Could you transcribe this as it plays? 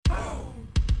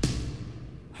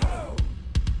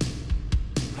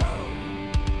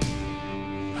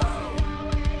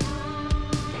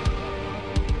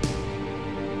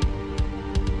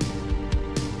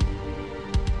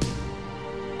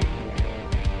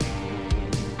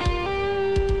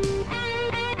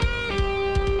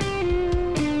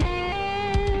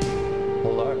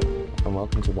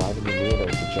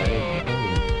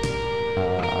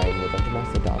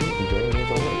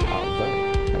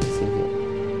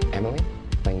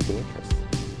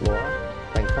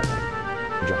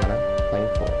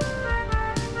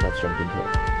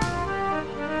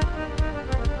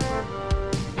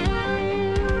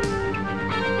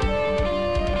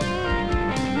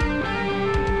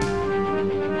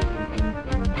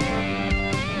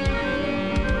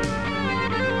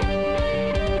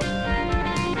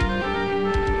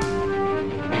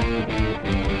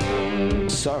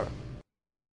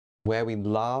where we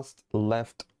last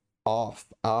left off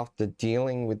after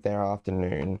dealing with their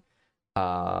afternoon,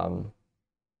 the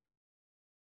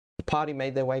party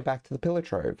made their way back to the Pillar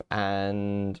Trove,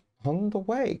 and on the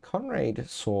way, Conrad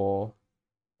saw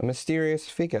a mysterious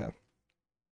figure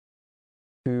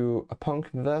who, upon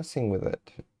conversing with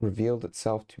it, revealed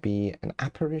itself to be an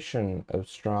apparition of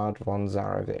Strahd von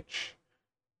Zarovich,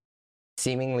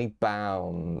 seemingly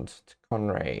bound to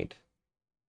Conrad,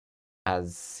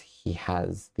 as he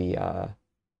has the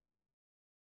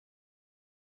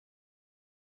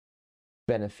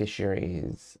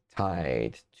beneficiaries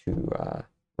tied to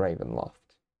Ravenloft.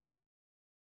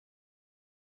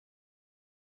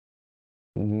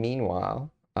 Meanwhile,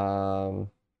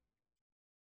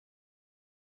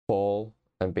 Paul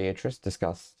and Beatrice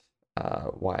discussed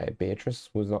why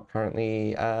Beatrice was not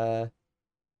currently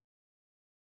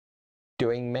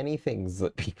doing many things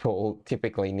that people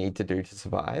typically need to do to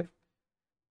survive,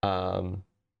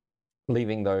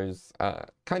 leaving those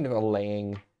kind of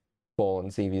allaying Paul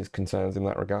and Zevia's concerns in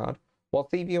that regard, while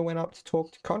Thevia went up to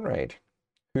talk to Conrad,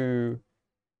 who,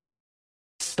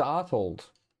 startled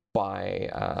by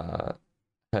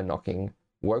her knocking,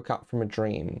 woke up from a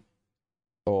dream,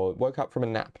 or woke up from a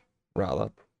nap,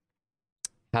 rather,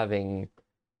 having,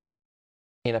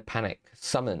 in a panic,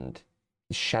 summoned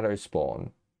Shadow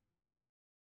Spawn,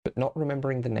 but not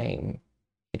remembering the name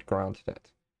it granted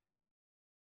it.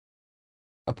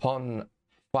 Upon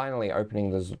finally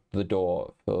opening the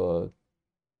door for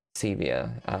Sevia,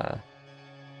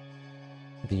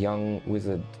 the young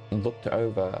wizard looked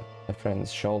over her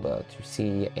friend's shoulder to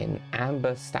see an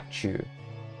amber statue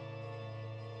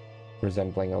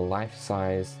resembling a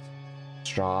life-sized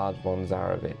Strahd von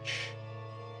Zarovich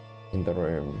in the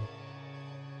room.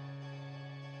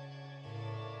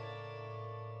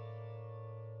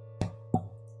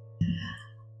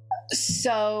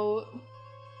 So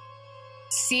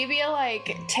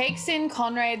Sevia takes in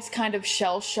Conrad's kind of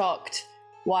shell-shocked,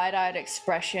 wide-eyed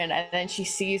expression, and then she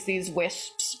sees these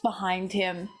wisps behind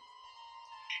him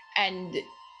and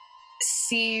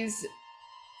sees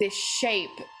this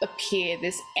shape appear,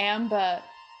 this amber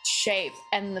shape,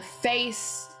 and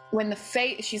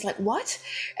she's like, what?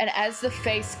 And as the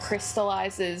face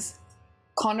crystallizes,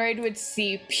 Conrad would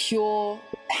see pure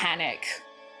panic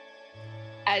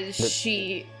as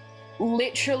she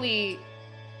literally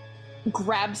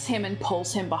grabs him and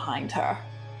pulls him behind her.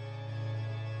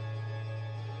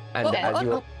 And as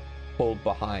you're pulled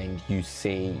behind, you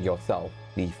see yourself,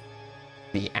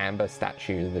 the amber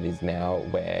statue that is now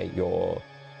where your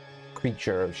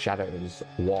creature of shadows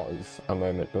was a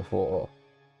moment before.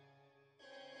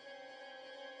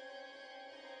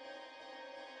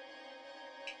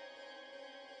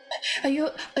 Are you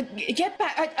get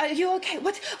back? Are you okay?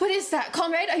 What is that,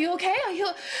 Conrad? Are you okay?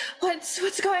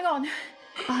 What's going on?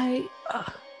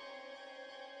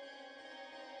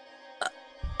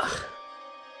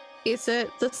 Is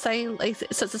it the same?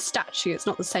 So it's a statue. It's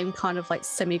not the same kind of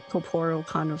semi-corporeal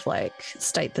kind of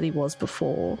state that he was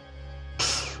before.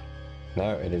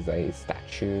 No, it is a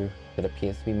statue that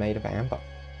appears to be made of amber.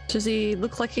 Does he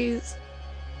look like he's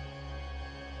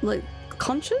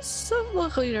conscious of or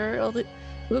the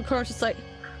court is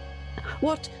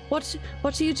what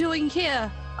are you doing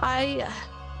here?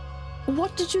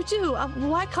 What did you do?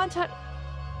 Why can't I?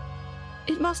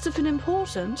 It must have been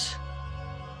important.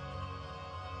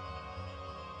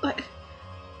 But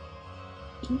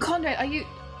Conrad, are you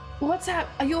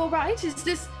all right? Is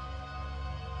this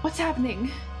what's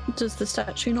happening? Does the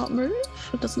statue not move?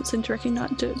 It doesn't seem to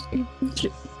recognize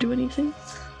do anything.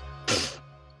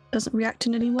 Doesn't react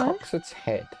in any way. Cocks its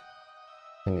head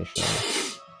initially.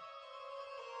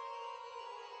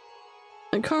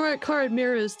 And Conrad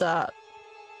mirrors that.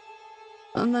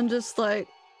 And then just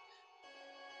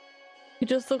he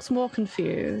just looks more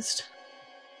confused.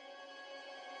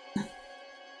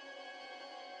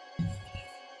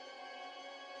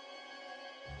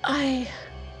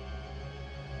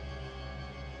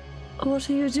 What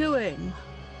are you doing?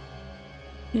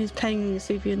 He's paying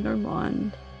Sevia no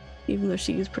mind, even though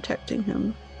she is protecting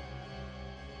him.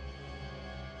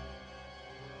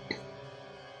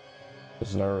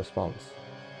 There's no response.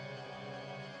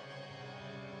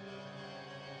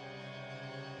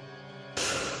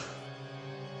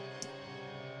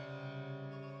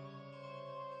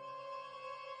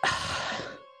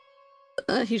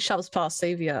 He shoves past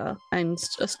Sevia and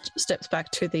just steps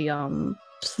back to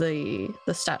the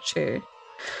statue.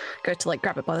 Go to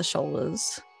grab it by the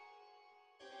shoulders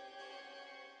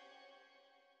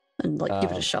and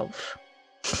give it a shove.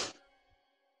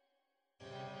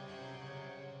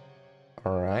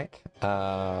 All right.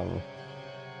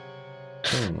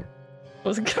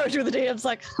 Was encouraged with the DM's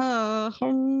like, huh?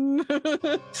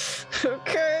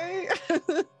 Okay.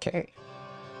 Okay.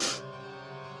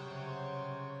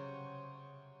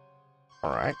 All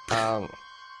right.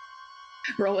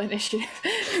 Roll initiative.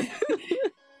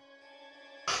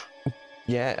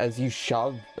 Yeah, as you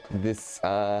shove this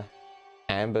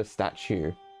amber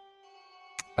statue,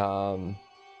 and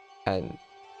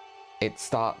it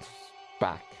starts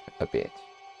back a bit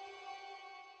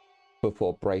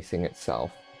before bracing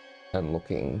itself and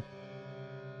looking.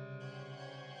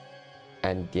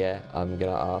 And yeah, I'm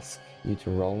gonna ask you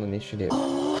to roll initiative.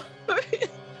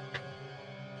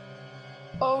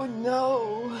 Oh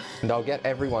no. And I'll get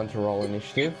everyone to roll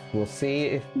initiative. We'll see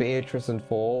if Beatrice and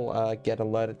Fall get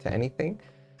alerted to anything.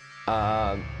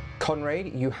 Conrad,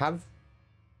 you have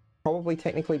probably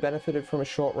technically benefited from a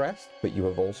short rest, but you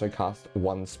have also cast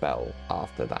one spell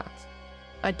after that.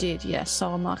 I did, yes. So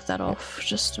I'll mark that off.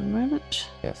 Just a moment.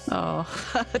 Yes. Oh,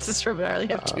 I just remember I only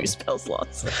have 2 spell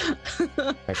slots.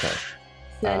 Okay.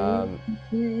 So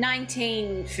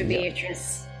 19 for yeah.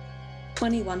 Beatrice.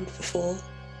 21 for Fall.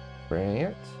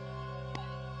 Brilliant.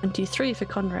 23 for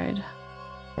Conrad.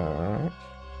 Alright.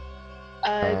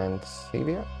 And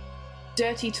Sevia?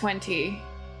 Dirty 20.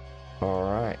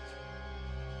 Alright.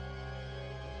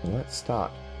 Let's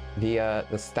start. The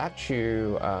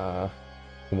statue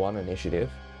won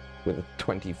initiative with a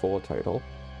 24 total.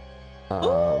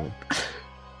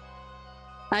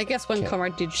 I guess when Okay.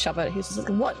 Conrad did shove it, he was just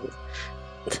like,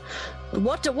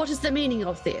 what is the meaning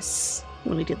of this?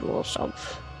 When he did the little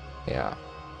shove. Yeah.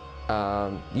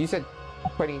 You said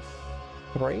 23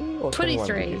 or 21,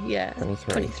 23, did you? yeah.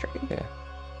 23. 23. Yeah.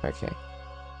 Okay.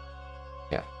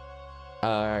 Yeah.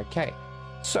 Okay.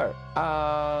 So,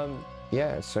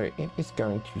 yeah, so it is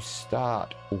going to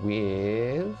start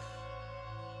with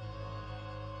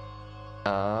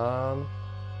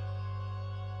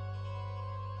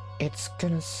it's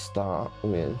gonna start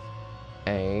with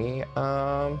a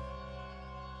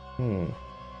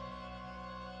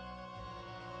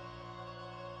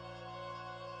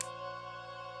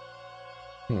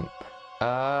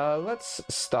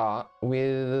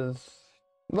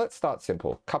let's start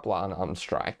simple. Couple of unarmed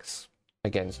strikes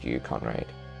against you, Conrad.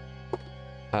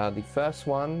 The first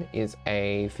one is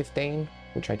a 15,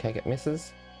 which I take it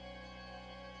misses.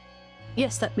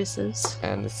 Yes, that misses.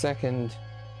 And the second,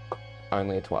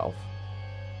 only a 12.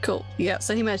 Cool. Yeah,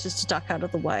 so he manages to duck out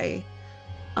of the way.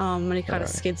 And he kind of Alright.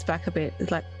 skids back a bit.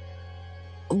 He's like,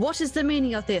 what is the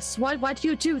meaning of this? Why do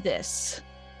you do this?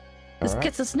 This Alright.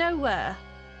 gets us nowhere.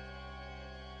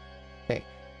 Okay.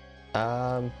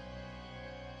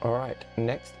 Alright,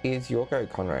 next is your go,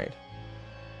 Conrad.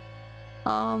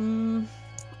 Alright,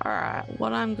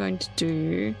 what I'm going to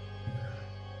do.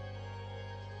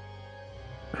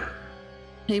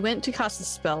 He went to cast a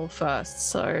spell first,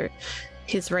 so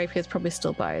his rapier's probably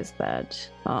still by his bed.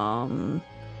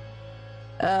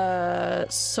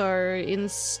 So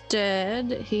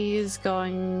instead he is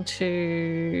going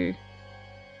to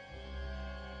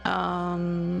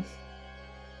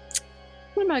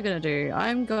what am I gonna do?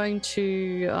 I'm going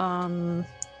to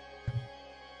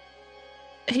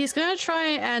he's gonna try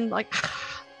and like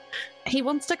he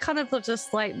wants to kind of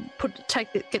just like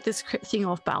get this thing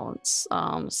off balance.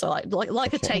 So like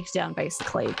a Okay. takedown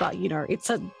basically, but you know, it's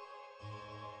a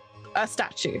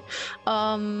statue.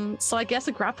 So I guess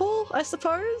a grapple, I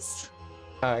suppose.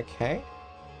 Okay.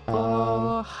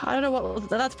 Or I don't know what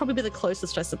that's probably the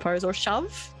closest, I suppose, or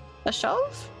shove. A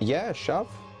shove? Yeah, shove.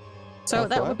 So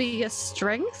that work. would be a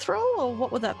strength roll, or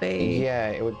what would that be? Yeah,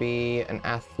 it would be an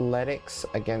athletics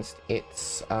against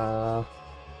its I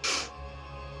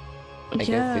guess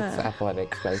it's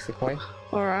athletics basically.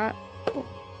 All right.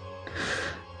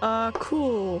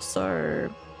 Cool. So,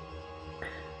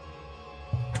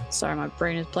 sorry, my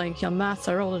brain is blanking on maths.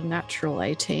 I rolled a natural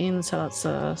 18, so that's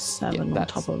a 7 on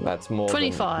top of that's more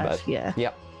 25. than, Yeah.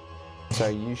 Yep. So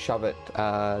you shove it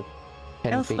 10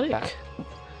 feet Athletic. back.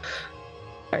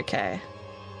 Okay.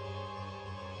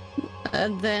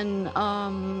 And then,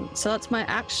 so that's my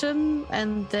action,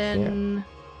 and then,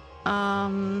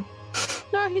 no,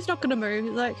 he's not gonna move.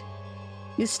 He's like,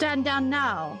 you stand down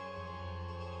now.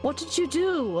 What did you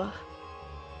do?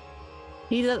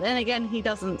 And again, he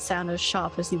doesn't sound as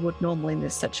sharp as he would normally in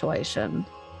this situation.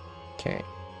 Okay.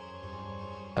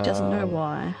 He doesn't know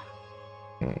why.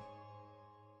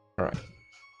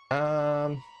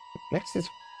 Alright. Next is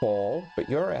Paul, but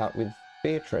you're out with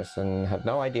Beatrice and have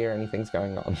no idea anything's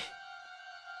going on.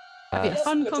 Yeah, Yes,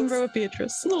 fun we're convo just with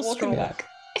Beatrice. A little walking strong. back.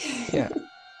 Yeah.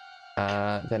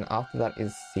 Then after that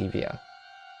is Sevia.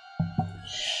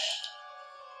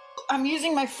 I'm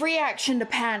using my free action to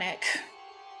panic.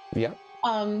 Yep.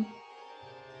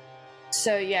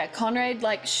 So yeah, Conrad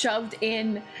like shoved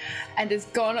in and has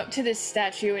gone up to this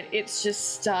statue, and it's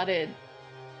just started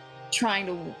trying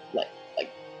to like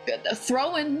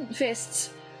throwing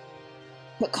fists.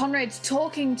 But Conrad's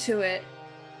talking to it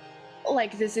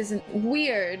like this isn't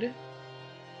weird.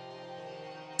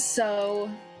 So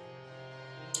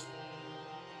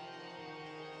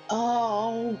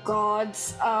oh god.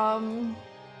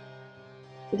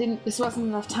 This wasn't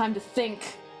enough time to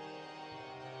think.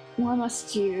 Why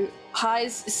must you?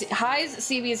 Highs,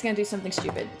 Sevia is going to do something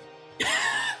stupid.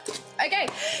 Okay,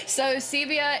 so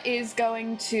Sevia is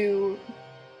going to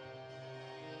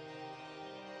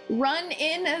run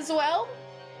in as well.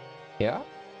 Yeah.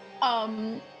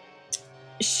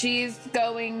 She's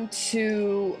going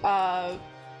to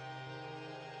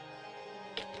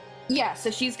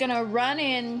so she's going to run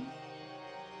in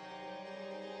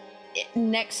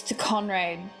next to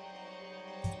Conrad.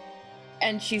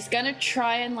 And she's gonna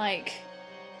try and like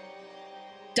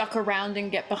duck around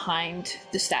and get behind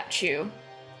the statue.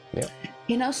 Yeah.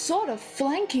 In a sort of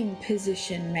flanking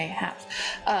position, mayhap.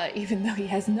 Even though he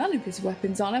has none of his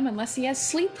weapons on him, unless he has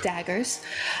sleep daggers.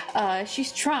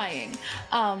 She's trying.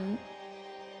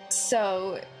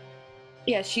 So,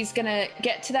 yeah, she's gonna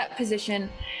get to that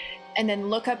position and then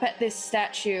look up at this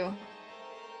statue.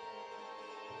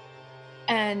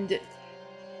 And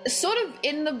sort of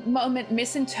in the moment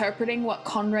misinterpreting what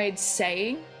Conrad's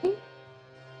saying,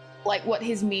 like what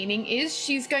his meaning is,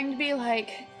 she's going to be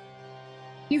like,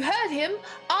 you heard him,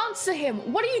 answer him,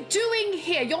 what are you doing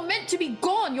here? You're meant to be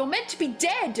gone, you're meant to be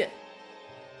dead.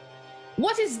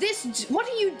 What is this? What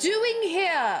are you doing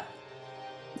here?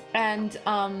 And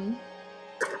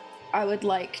I would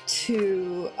like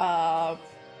to I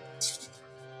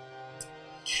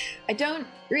don't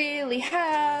really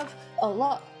have a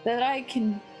lot that I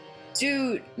can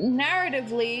do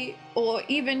narratively or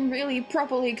even really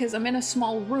properly because I'm in a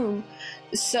small room.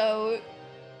 So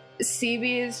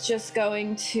Sevia is just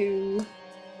going to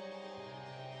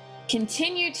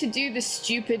continue to do the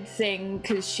stupid thing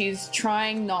because she's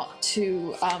trying not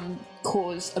to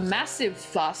cause a massive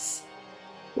fuss,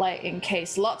 like in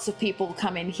case lots of people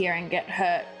come in here and get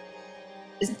hurt.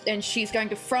 And she's going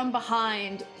to, from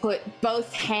behind, put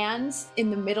both hands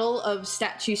in the middle of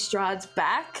Statue Strahd's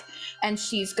back, and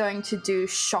she's going to do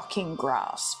Shocking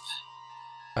Grasp.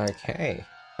 Okay.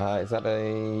 Is that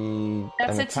a...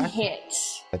 That's an a to attack? hit.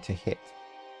 A to hit.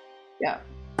 Yeah.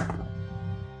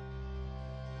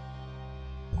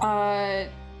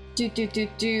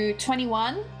 Do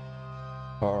 21.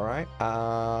 Alright.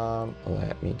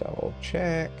 Let me double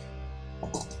check.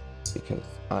 Because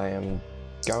I am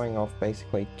going off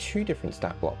basically 2 different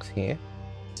stat blocks here.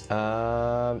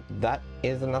 That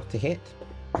is enough to hit.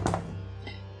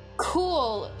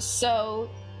 Cool. So,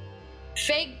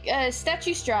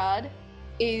 Statue Strahd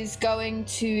is going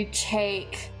to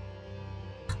take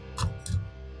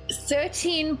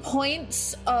 13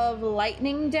 points of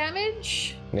lightning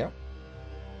damage. Yeah.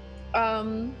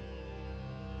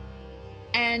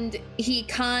 And he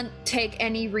can't take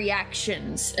any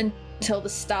reactions until the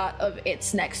start of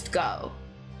its next go.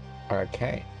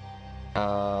 Okay.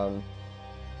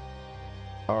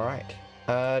 Alright.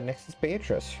 Next is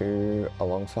Beatrice, who,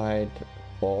 alongside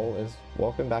Paul, is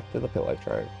welcome back to the Pillow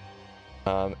Trove.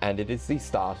 And it is the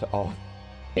start of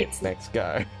its next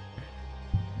go.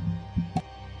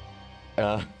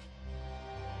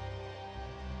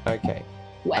 Okay.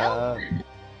 Well,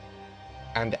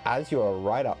 and as you are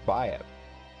right up by it,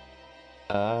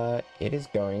 it is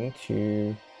going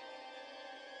to...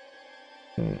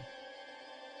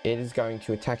 It is going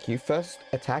to attack you. First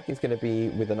attack is going to be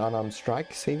with an unarmed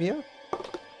strike, Sevia.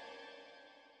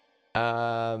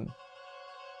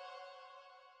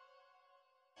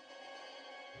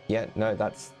 Yeah, no,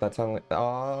 that's only...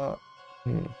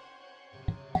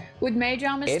 would Mage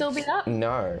Armor still be up?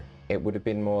 No, it would have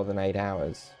been more than 8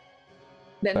 hours.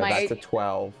 Then So my that's a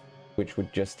 12, which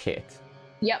would just hit.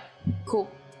 Yep, cool.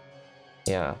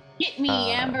 Yeah. Hit me,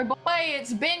 Amber Boy,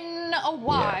 it's been a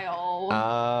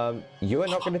while. You are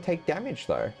not going to take damage,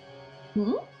 though.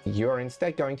 Hmm? You are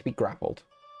instead going to be grappled.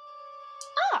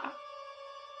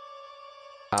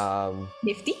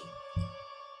 Nifty.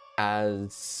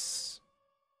 As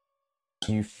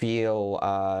you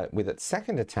feel, with its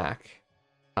second attack,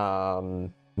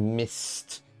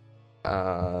 mist,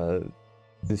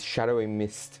 this shadowy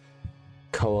mist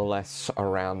coalesce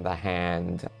around the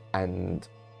hand and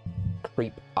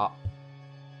creep up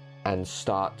and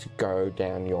start to go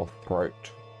down your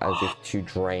throat as if to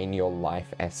drain your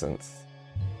life essence.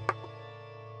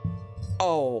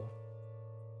 Oh.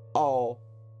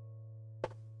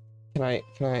 Can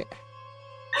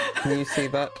you see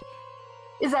that?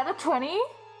 Is that a 20?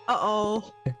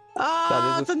 Uh-oh.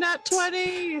 Ah, is it's a nat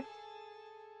 20.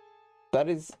 That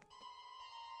is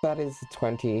a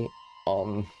 20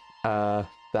 on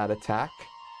that attack.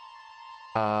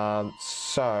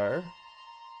 So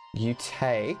you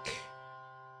take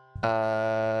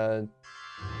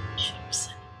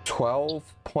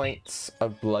 12 points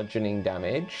of bludgeoning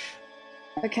damage.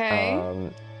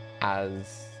 Okay.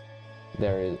 As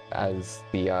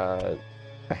the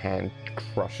hand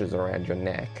crushes around your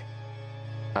neck.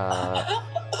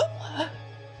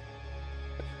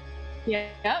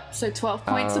 Yep. So 12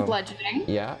 points of bludgeoning.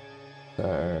 Yeah.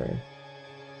 So.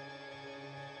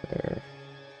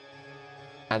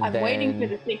 And I'm waiting for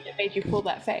the thing that made you pull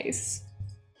that face.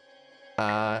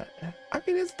 I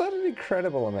mean, it's not an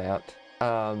incredible amount.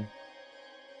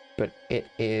 But it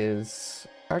is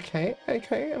okay,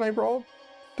 and I rolled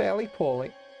fairly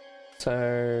poorly.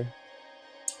 So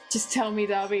Just tell me,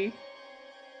 Darby.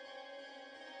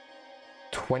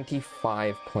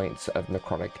 25 points of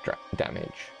necrotic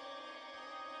damage.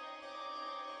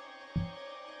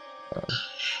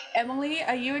 Emily,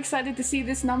 are you excited to see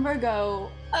this number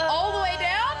go all the way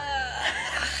down?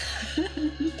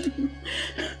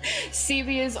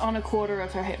 Sevia's on a quarter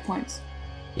of her hit points.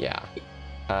 Yeah.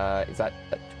 Is that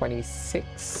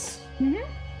 26? Mm-hmm.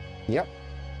 Yep.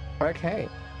 Okay.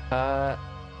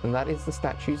 And that is the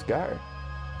statue's go.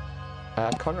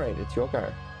 Conrad, it's your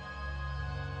go.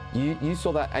 You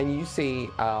saw that, and you see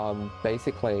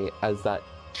basically as that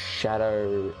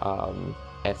shadow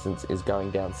essence is going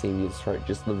down Sevia's throat,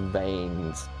 just the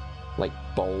veins like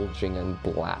bulging and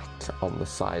black on the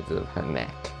sides of her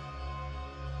neck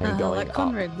and going like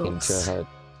Conrad up looks into her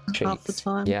cheeks. half the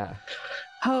time. Yeah.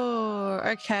 Oh,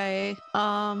 okay.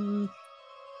 Oh.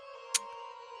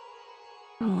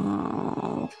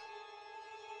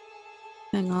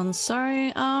 Hang on,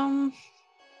 sorry.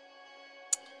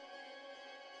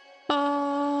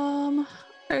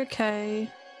 Okay.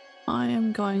 I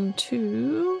am going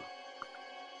to.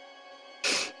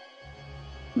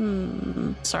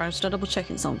 Sorry, I'm just double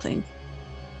checking something.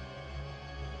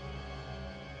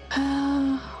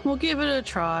 We'll give it a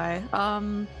try.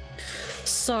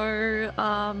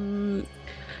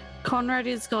 Conrad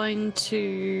is going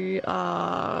to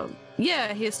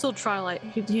he'll still try, like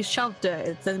he shoved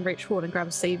it, then reached forward and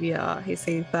grabbed Sevia. He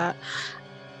sees that.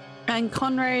 And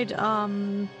Conrad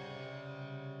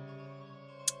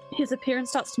his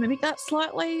appearance starts to mimic that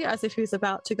slightly, as if he's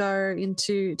about to go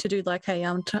into to do like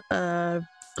a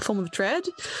form of dread,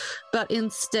 but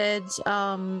instead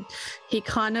he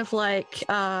kind of like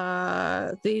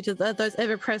those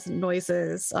ever-present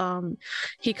noises.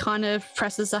 He kind of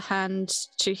presses a hand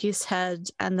to his head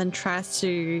and then tries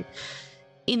to,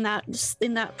 in that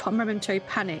momentary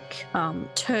panic,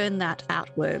 turn that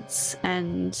outwards.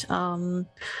 And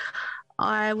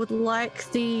I would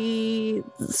like the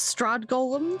Strahd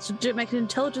Golem to make an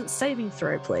intelligence saving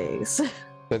throw, please.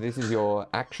 So this is your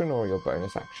action or your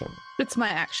bonus action? It's my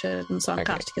action, so I'm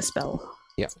Okay. casting a spell.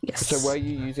 Yeah. Yes. So were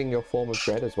you using your form of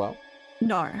dread as well?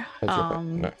 No. As your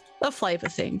no. A flavor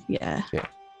thing, yeah.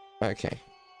 Okay.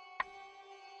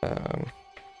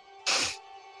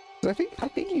 So I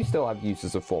think you still have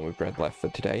uses of form of dread left for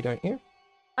today, don't you?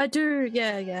 I do,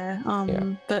 yeah.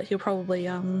 But he'll probably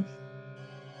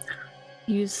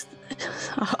use.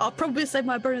 I'll probably save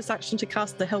my bonus action to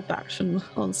cast the help action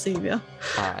on Sevia.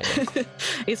 Yes.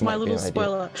 It's my Might be little an idea.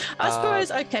 spoiler. I suppose.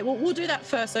 Okay, well we'll do that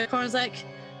first. So Connor's like,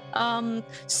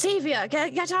 Sevia,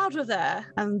 get out of there,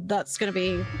 and that's going to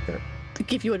be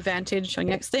give you advantage on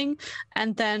your next thing.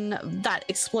 And then that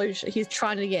explosion, he's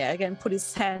trying to again put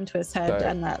his hand to his head, So-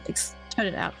 and that turn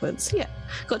it outwards. Yeah,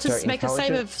 got to So make a save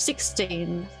of intelligence-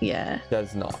 16. Yeah.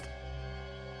 Does not.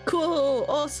 Cool,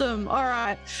 awesome. All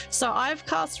right, so I've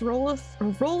cast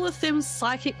Rolathim's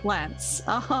Psychic Lance.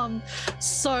 On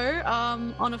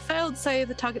a failed save,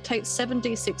 the target takes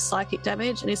 7d6 psychic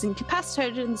damage and is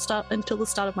incapacitated until the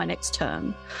start of my next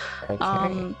turn.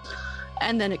 Okay.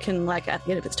 And then it can, like, at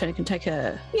the end of its turn, it can take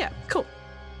a cool.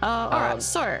 All right,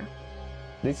 so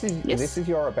This is yes. this is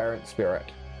your aberrant spirit.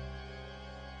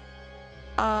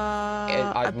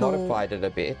 I've modified it a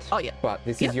bit. Oh, yeah. But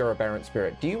this is your aberrant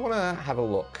spirit. Do you want to have a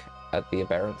look at the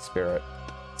aberrant spirit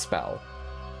spell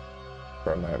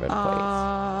for a moment,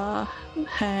 please?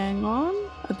 Hang on,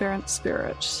 aberrant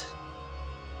spirit.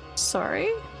 Sorry.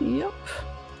 Yep.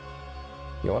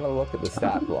 You want to look at the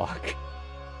stat block.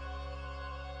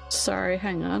 Sorry,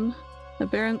 hang on.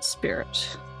 Aberrant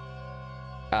spirit.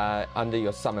 Under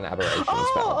your summon aberration spell.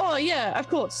 Oh, yeah, of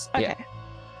course. Okay. Yeah.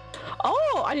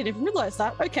 Oh, I didn't even realize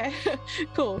that. Okay,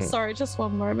 cool. Sorry, just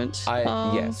one moment.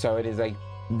 So it is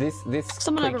this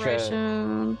Summon creature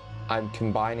aberration. I'm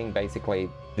combining basically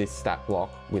this stat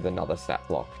block with another stat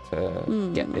block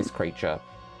to get this creature.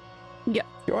 Yeah.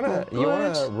 You wanna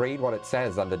read what it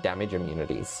says under damage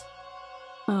immunities?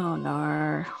 Oh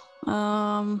no.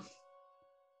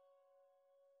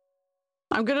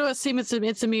 I'm going to assume it's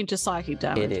immune to psychic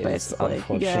damage, It is, basically.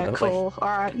 unfortunately. Yeah, cool. All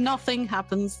right, nothing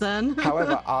happens then.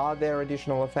 However, are there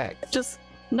additional effects?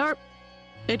 Nope.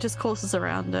 It just courses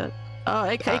around it.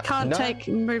 It can't take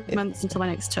movements until my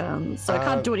next turn, so I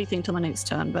can't do anything until my next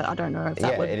turn. But I don't know if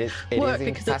that would it work is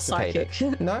because it's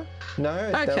psychic. No,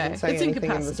 it Okay, doesn't say it's anything in the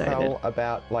incapacitated. spell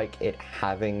about like it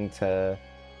having to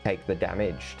take the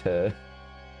damage to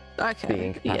Okay. be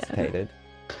incapacitated.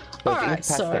 Yeah. But All it's right,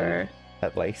 so incapacitated,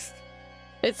 at least.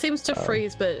 it seems to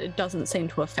freeze, but it doesn't seem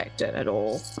to affect it at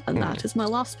all. And that is my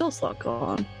last spell slot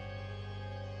gone.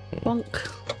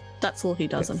 Bonk. That's all he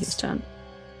does on his turn.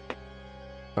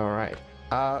 All right.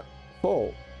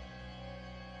 Paul.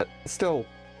 Still,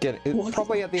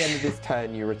 probably at the end of this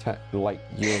turn, you return. Like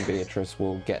you and Beatrice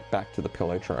will get back to the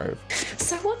pillow trove.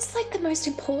 So what's like the most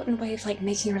important way of like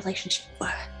making a relationship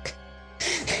work?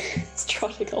 It's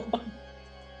trotting along.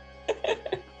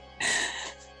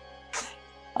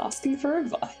 Asking for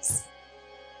advice.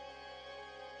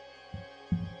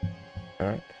 All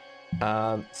right.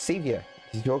 Sevia,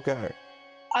 it's your go.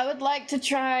 I would like to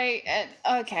try and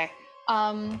okay.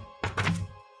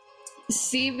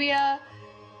 Sevia,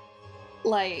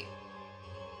 like,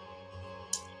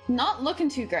 not looking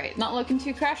too great, not looking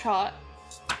too crash hot.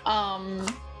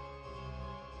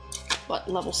 What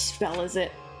level spell is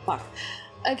it? Fuck.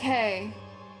 Okay.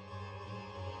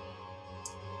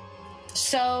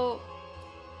 So,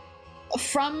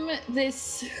 from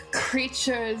this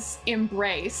creature's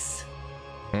embrace,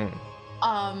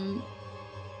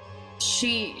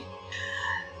 she,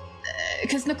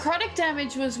 because necrotic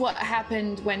damage was what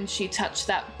happened when she touched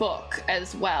that book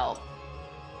as well.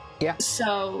 Yeah.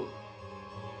 So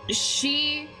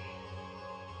she,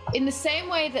 in the same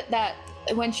way that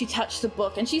when she touched the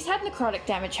book, and she's had necrotic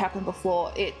damage happen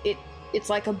before, it's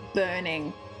like a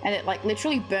burning, and it like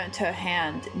literally burnt her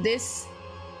hand. This,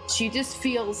 she just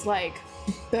feels like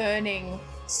burning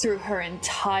through her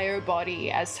entire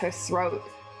body as her throat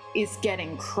is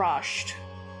getting crushed.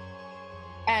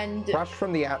 And Crushed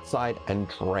from the outside and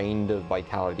drained of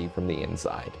vitality from the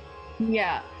inside.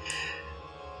 yeah.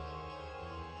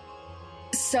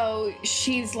 So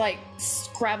she's like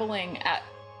scrabbling at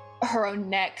her own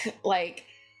neck, like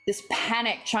this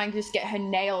panic, trying to just get her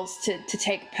nails to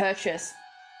take purchase.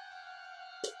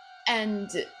 And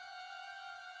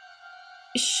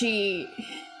she...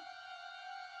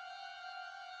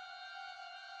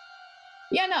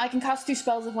 Yeah, no, I can cast 2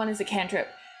 spells if one is a cantrip.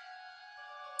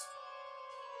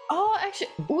 Oh, actually,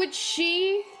 would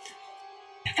she...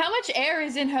 How much air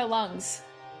is in her lungs?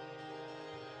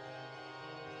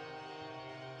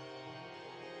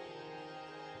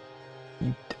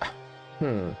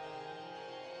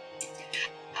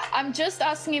 I'm just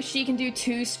asking if she can do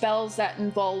 2 spells that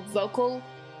involve vocal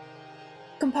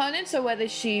components, or whether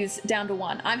she's down to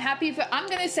 1. I'm happy for... I'm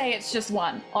gonna say it's just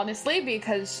 1, honestly,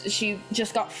 because she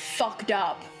just got fucked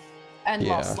up and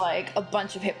lost, like, a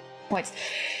bunch of hit points.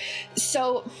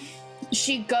 So,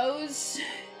 she goes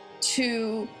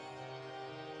to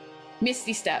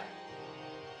Misty Step.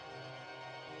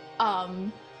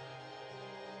 And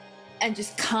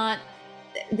just can't...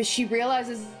 But she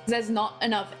realizes there's not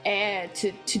enough air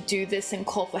to do this and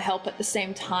call for help at the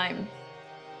same time.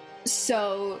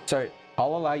 So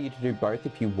I'll allow you to do both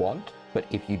if you want, but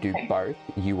if you do both,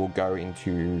 you will go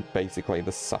into basically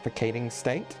the suffocating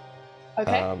state.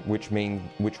 Okay. Which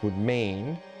would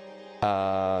mean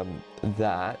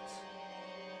that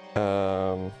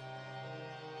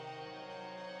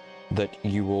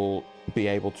you will be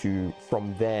able to,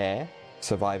 from there,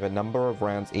 survive a number of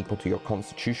rounds equal to your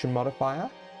Constitution modifier.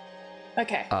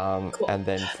 Okay. Cool. And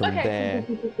then from there,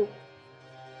 Cool.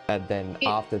 and then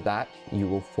after that, you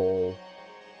will fall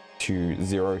to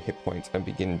 0 hit points and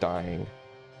begin dying.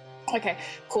 Okay,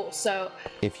 cool. So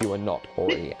if you are not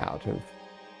already out of...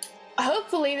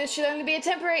 hopefully this should only be a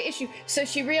temporary issue. So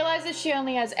she realizes she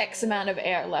only has X amount of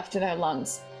air left in her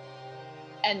lungs.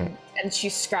 And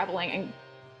she's scrabbling, and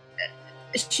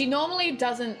she normally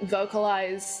doesn't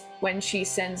vocalize when she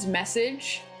sends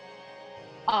message.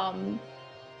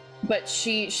 But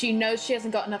she knows she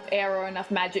hasn't got enough air or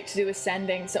enough magic to do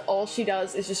ascending, so all she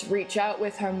does is just reach out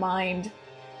with her mind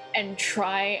and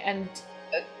try and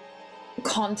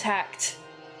contact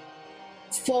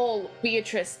Fall,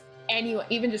 Beatrice, anyone,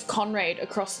 even just Conrad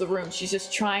across the room. She's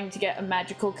just trying to get a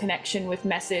magical connection with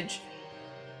message.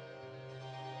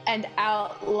 And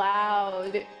out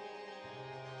loud,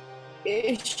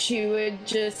 she would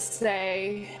just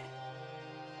say,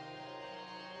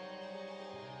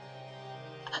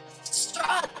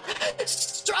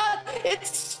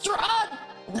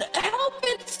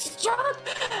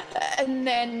 And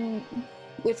then,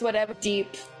 with whatever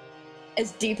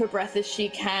as deep a breath as she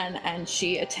can, and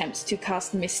she attempts to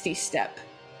cast Misty Step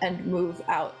and move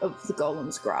out of the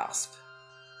golem's grasp.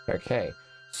 Okay,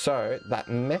 so that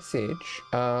message,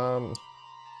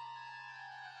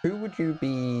 who would you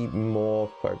be more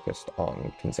focused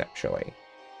on conceptually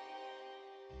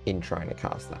in trying to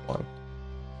cast that one?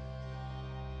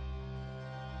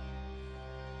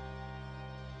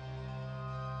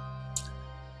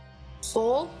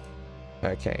 Fall?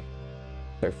 Okay,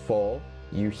 so Fall,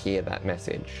 you hear that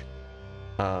message.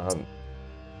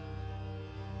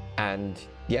 And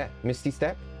yeah, Misty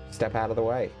Step out of the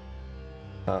way.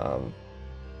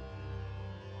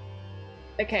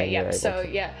 Okay, yep, so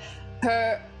yeah.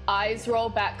 Her eyes roll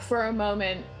back for a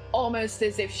moment, almost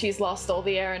as if she's lost all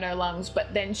the air in her lungs,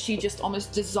 but then she just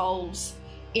almost dissolves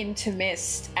into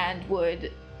mist and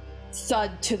would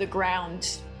thud to the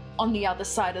ground on the other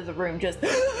side of the room, just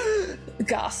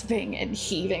gasping and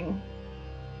heaving.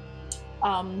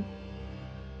 And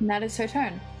that is her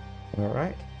turn. All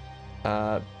right.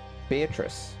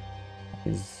 Beatrice,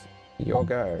 is your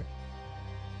go.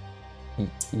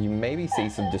 You maybe see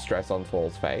some distress on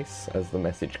Fall's face as the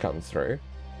message comes through.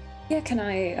 Yeah, can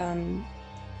I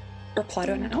reply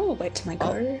to it now or wait till my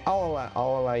go? I'll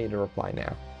allow you to reply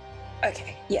now.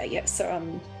 Okay, yeah.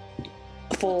 So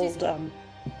Fold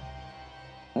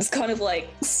it's kind of like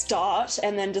start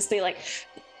and then just be like,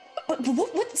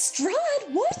 what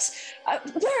Strahd? What?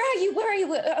 Where are you?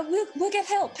 We'll get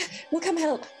help. We'll come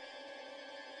help.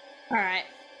 All right.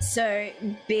 So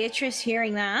Beatrice,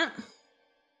 hearing that,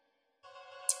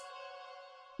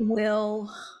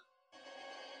 will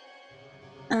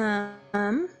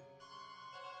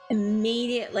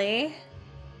immediately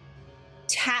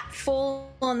tap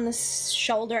Fall on the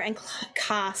shoulder and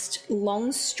cast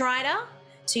Long Strider.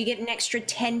 So you get an extra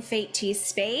 10 feet to your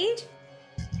speed.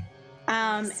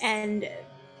 And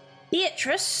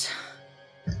Beatrice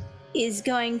is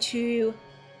going to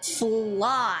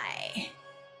fly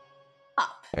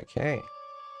up Okay.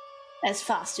 as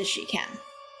fast as she can.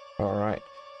 All right.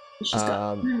 She's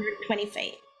got 120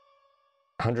 feet.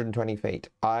 120 feet.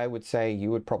 I would say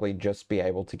you would probably just be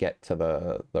able to get to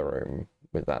the room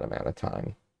with that amount of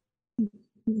time.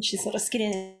 She's sort of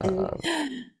skidding in.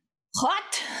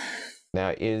 Hot!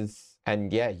 Now you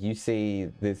see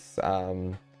this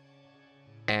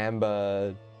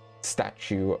amber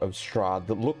statue of Strahd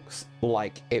that looks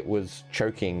like it was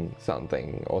choking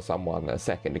something or someone a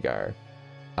second ago.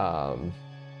 Well,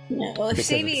 if because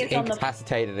Stevie it's is on the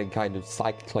incapacitated and kind of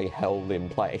psychically held in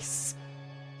place.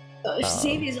 if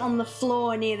Stevie's on the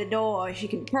floor near the door, she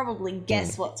can probably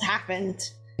guess what's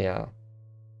happened. Yeah.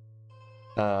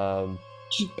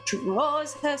 She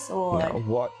draws her sword.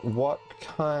 Now, what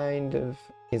kind of...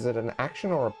 Is it an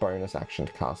action or a bonus action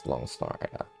to cast Long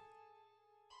Strider?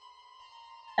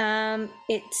 I'm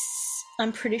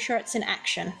pretty sure it's an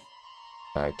action.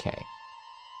 Okay.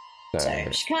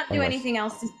 So she can't do anything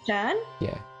else this turn.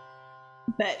 Yeah.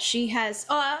 But she has,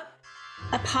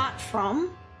 apart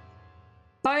from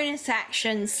bonus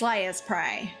action, Slayer's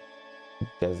Prey.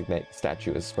 Designate the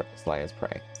statue as Slayer's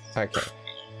Prey. Okay.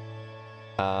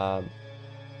 All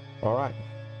right.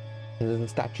 The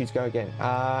statues go again.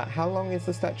 How long is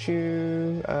the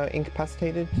statue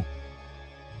incapacitated?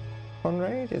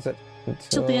 Conrad, is it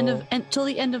Till the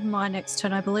end of my next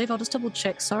turn, I believe. I'll just double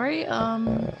check. Sorry.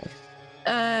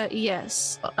 Yes.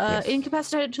 Yes.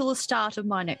 Incapacitated till the start of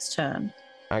my next turn.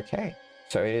 Okay.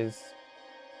 So it is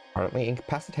currently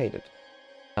incapacitated,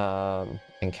 and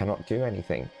cannot do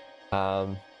anything.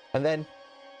 And then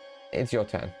it's your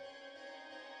turn.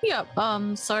 Yep.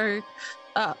 So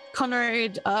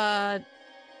Conrad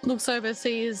looks over,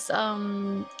 sees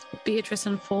Beatrice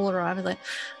and Fall arrive, and like,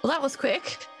 well, that was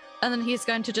quick. And then he's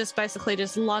going to just basically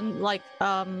just do like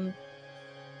a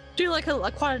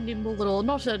quite a nimble little,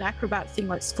 not an acrobat thing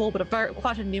like Fall, but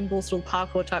quite a nimble little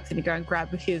parkour type thing to go and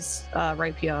grab his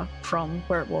rapier from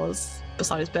where it was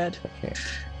beside his bed. Okay.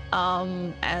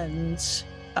 And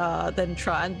then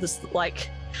try and just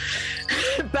like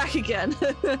back again.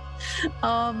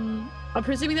 I'm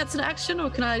presuming that's an action, or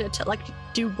can I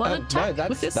do one attack no,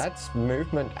 with this? that's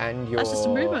movement and your That's just a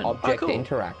movement. object cool.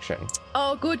 interaction.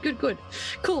 Oh, good.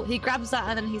 Cool. He grabs that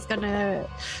and then he's gonna.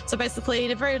 So basically,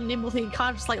 in a very nimble thing, he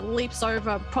kind of just like leaps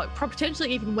over,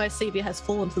 potentially even where Sevia has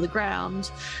fallen to the ground,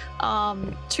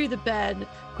 to the bed,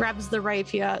 grabs the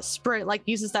rapier,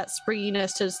 uses that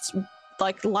springiness to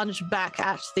like lunge back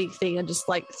at the thing and just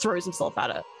like throws himself at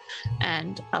it.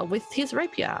 And with his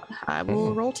rapier, I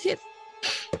will roll to hit.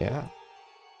 Yeah.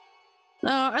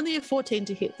 Only a 14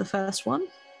 to hit the first one.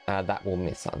 That will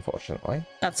miss, unfortunately.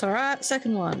 That's all right.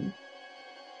 Second one.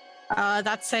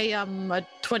 That's a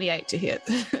 28 to hit.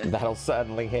 That'll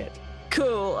certainly hit.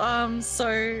 Cool.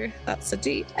 So that's a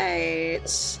D8.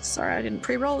 Sorry, I didn't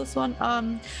pre-roll this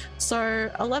one. So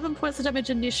 11 points of damage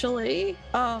initially.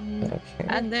 Okay.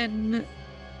 And then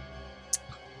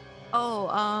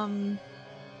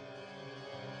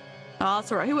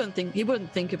that's all right. He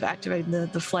wouldn't think of activating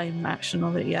the flame action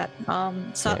of it yet.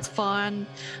 So that's fine.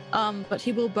 But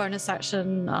he will bonus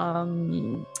action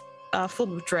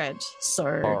form of dread. So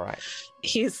All right.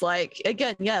 he's like,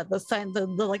 again, yeah, the same, the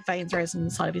like veins raised on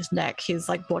the side of his neck. His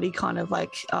like body kind of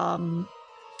like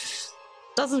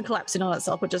doesn't collapse in on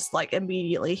itself, but just like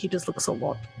immediately he just looks a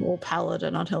lot more pallid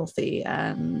and unhealthy.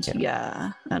 And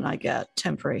and I get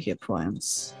temporary hit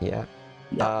points. Yeah.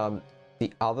 Yep.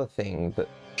 The other thing that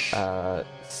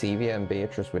Sevia and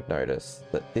Beatrice would notice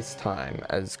that this time,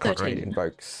 as Conrad 13.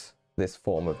 invokes this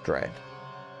form of dread,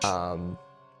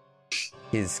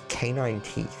 his canine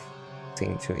teeth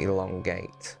seem to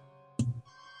elongate.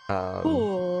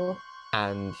 Ooh.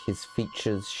 And his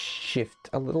features shift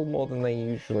a little more than they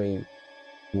usually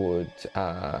would,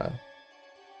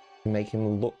 make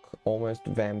him look almost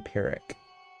vampiric.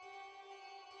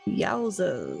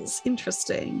 Yowzers.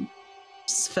 Interesting.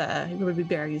 It's fair. He would be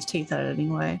burying his teeth at it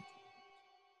anyway.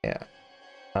 Yeah.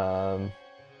 So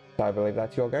I believe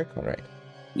that's your go, Conrad.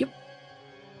 Yep.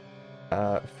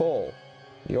 Fall.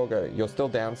 Your go. You're still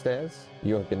downstairs.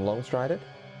 You have been long strided.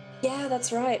 Yeah,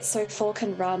 that's right. So Fall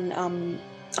can run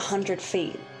 100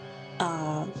 feet.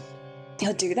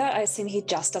 He'll do that. I assume he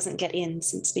just doesn't get in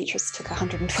since Beatrice took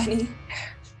 120.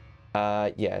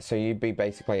 Yeah, so you'd be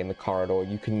basically in the corridor.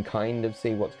 You can kind of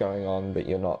see what's going on, but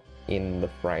you're not in the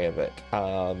fray of it.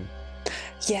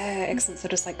 Yeah, excellent. So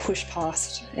just like push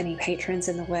past any patrons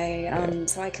in the way.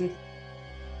 So I can.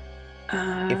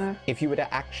 If you were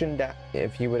to action dash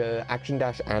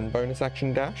and bonus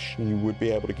action dash, you would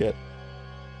be able to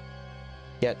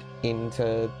get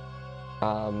into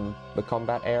the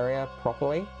combat area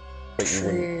properly, but you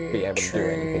wouldn't be able to do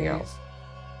anything else.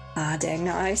 Dang,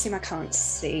 no, I assume I can't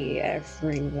see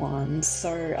everyone.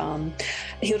 So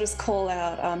he'll just call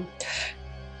out,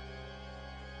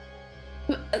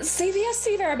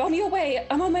 Sevia, I'm on your way.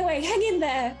 I'm on my way. Hang in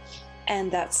there.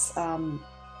 And that's a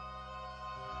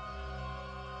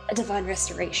divine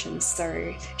restoration.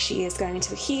 So she is going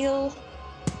to heal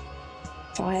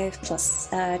 5 plus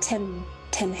 10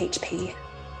 HP.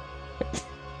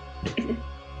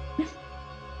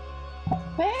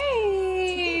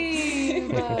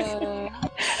 Babe!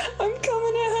 I'm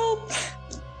coming to help.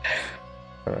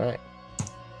 All right.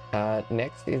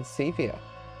 Next is Sevia.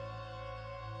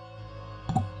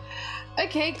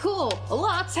 Okay, cool. A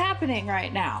lot's happening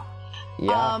right now.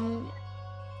 Yeah.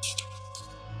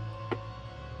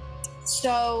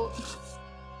 So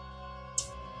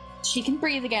she can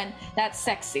breathe again. That's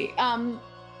sexy.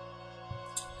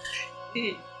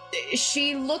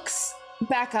 She looks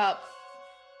back up.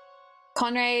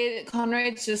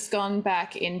 Conrad's just gone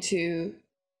back into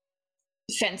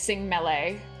fencing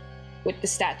melee with the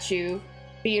statue.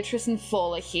 Beatrice and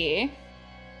Fall are here.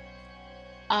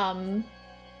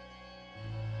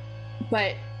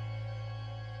 But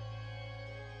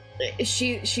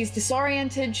she's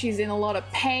disoriented, she's in a lot of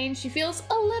pain. She feels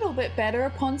a little bit better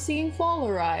upon seeing Fall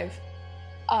arrive.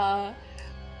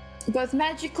 Both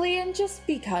magically and just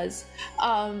because.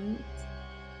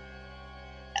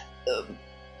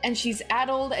 And she's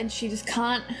addled and she just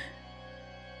can't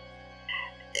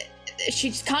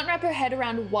wrap her head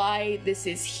around why this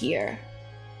is here.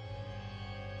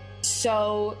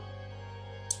 So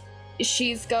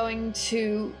she's going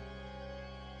to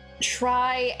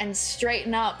try and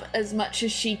straighten up as much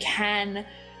as she can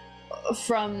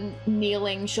from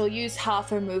kneeling. She'll use half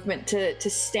her movement to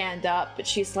stand up, but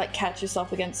she's like catch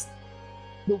herself against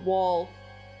the wall.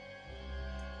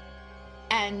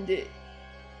 And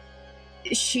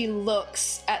she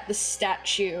looks at the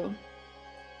statue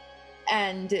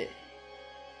and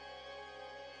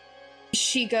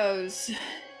she goes,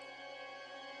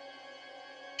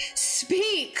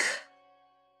 "Speak!"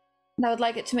 And I would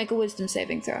like it to make a wisdom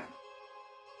saving throw.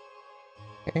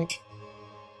 Okay.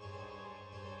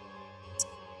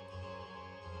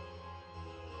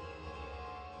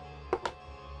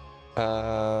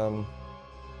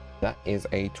 That is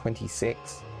a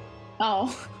 26.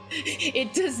 Oh,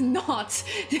 it does not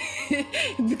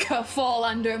fall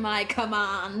under my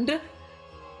command.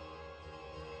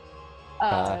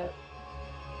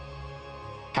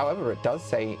 However, it does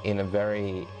say in a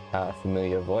very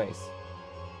familiar voice,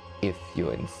 "If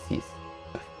you insist."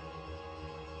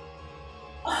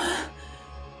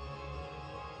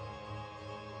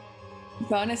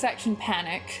 Bonus action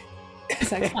panic,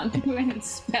 because I can't do any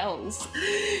spells.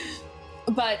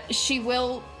 but she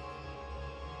will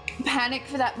panic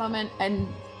for that moment, and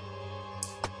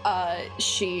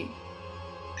she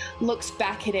looks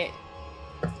back at it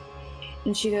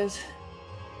and she goes,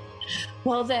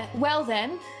 well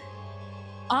then,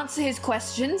 answer his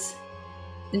questions.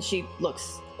 And she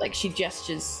looks like she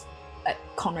gestures at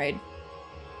Conrad.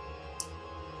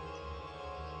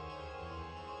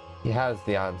 He has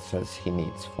the answers he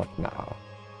needs for now.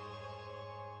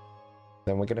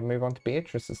 Then we're going to move on to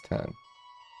Beatrice's turn.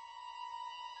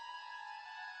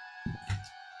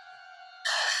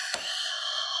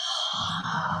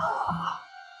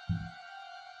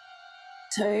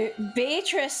 So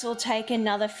Beatrice will take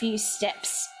another few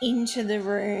steps into the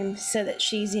room so that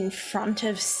she's in front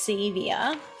of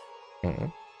Sevia. Mm-hmm.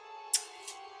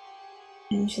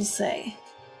 And she'll say,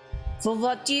 well,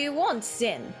 what do you want,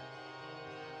 Sin?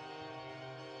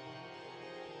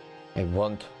 I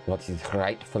want what is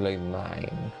rightfully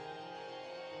mine.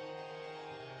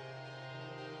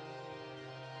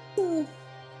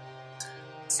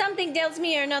 Something tells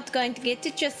me you're not going to get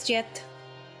it just yet.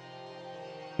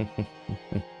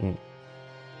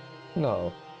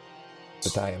 No,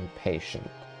 but I am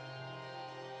patient.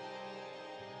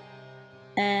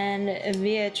 And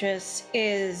Beatrice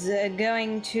is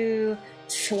going to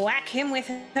thwack him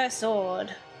with her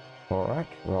sword. Alright,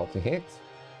 roll to hit.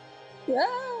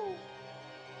 Whoa!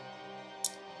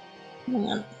 Hang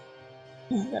on.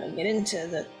 I've got to get into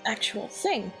the actual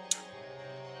thing.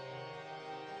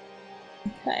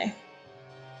 Okay.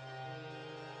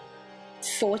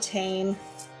 14.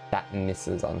 That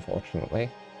misses, unfortunately.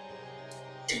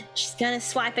 She's gonna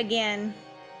swipe again.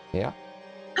 Yeah.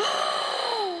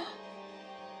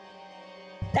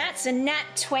 That's a nat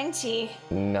 20.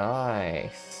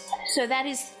 Nice. So that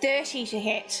is 30 to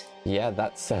hit. Yeah,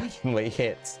 that certainly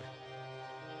hits.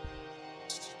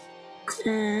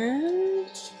 And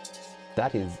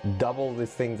That is double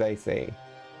this thing's AC.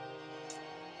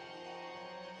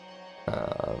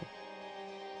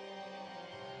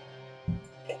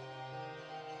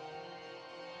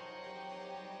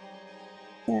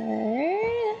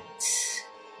 that's...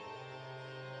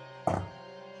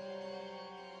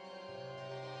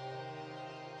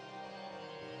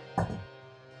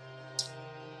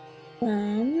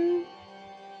 Hang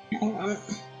on.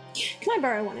 Can I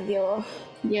borrow one of your...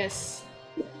 Yes.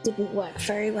 Didn't work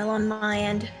very well on my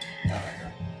end.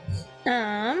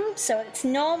 So it's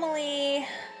normally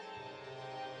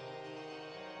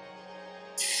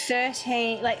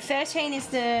 13, like 13 is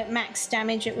the max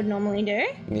damage it would normally do.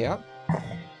 Yeah.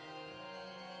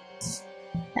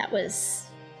 That was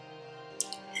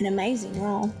an amazing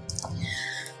roll.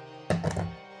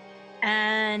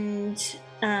 And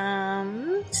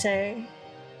so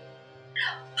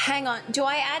hang on, do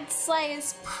I add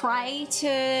Slayer's Prey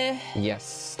to...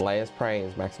 Yes, Slayer's Prey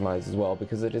is maximized as well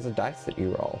because it is a dice that you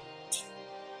roll.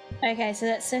 Okay, so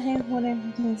that's 13,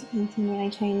 14, 15, 16,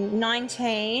 18,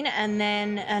 19, and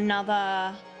then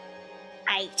another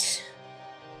 8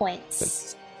 points.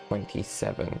 That's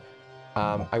 27.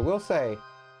 I will say,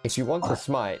 if you want to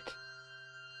smite,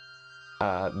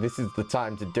 this is the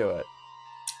time to do it.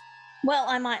 Well,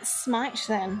 I might smite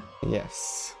then.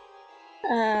 Yes.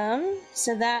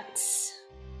 So that's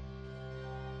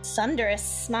Thunderous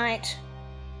Smite.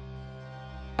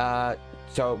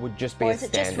 So it would just be Or a is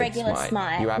it standard just regular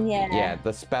smite? You have Yeah.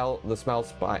 the spell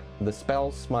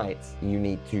smites you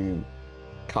need to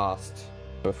cast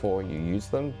before you use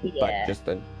them, Yeah. but just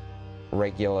a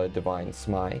regular divine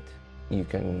smite you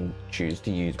can choose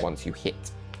to use once you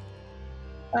hit.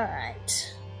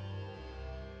 Alright.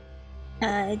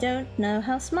 I don't know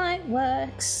how smite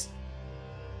works.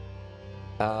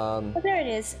 Oh, there it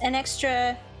is. An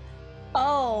extra...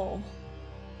 Oh.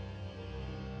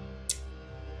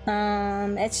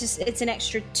 It's an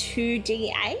extra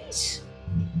 2d8?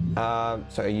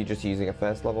 So are you just using a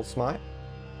first level smite?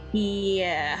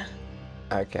 Yeah.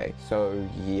 Okay, so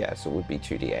yes, it would be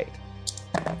 2d8.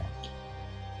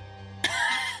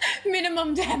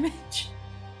 Minimum damage.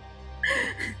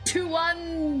 2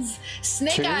 1s.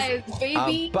 Snake Twos? eyes,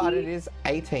 baby. But it is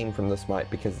 18 from the smite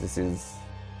because this is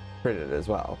critted as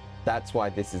well. That's why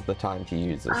this is the time to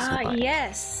use the smite.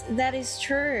 Yes, that is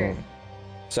true.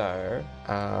 So,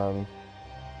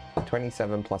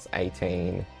 27 plus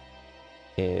 18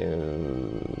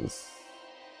 is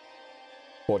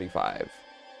 45.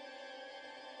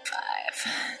 5.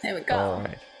 There we go.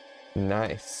 Alright.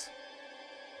 Nice.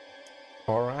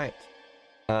 Alright.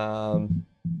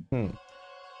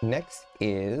 Next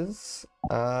is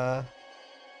the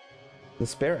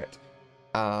spirit.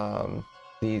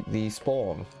 The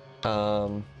spawn.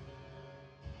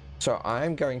 So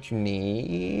I'm going to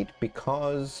need,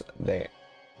 because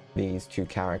these two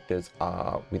characters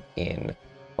are within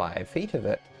 5 feet of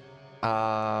it,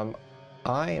 I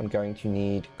am going to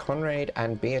need Conrad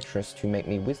and Beatrice to make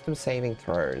me wisdom saving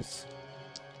throws.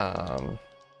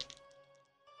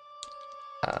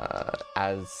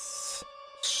 As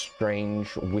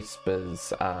strange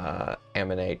whispers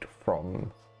emanate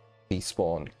from the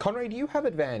spawn. Conrad, you have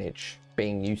advantage,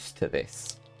 being used to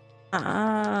this.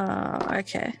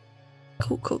 Okay.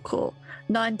 Cool.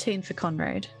 19 for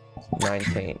Conrad.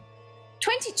 19.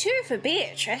 22 for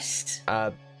Beatrice.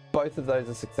 Both of those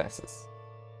are successes.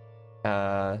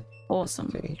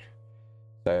 Awesome.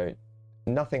 So,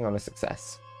 nothing on a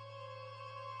success.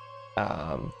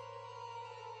 But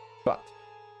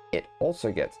it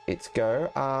also gets its go.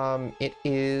 It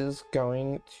is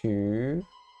going to...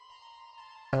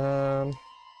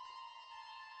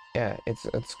 yeah,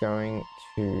 it's going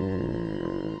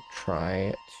to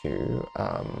try to...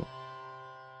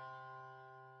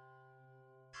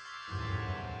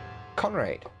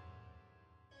 Conrad,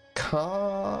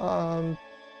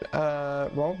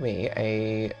 roll me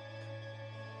a...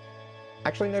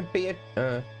 Actually, no,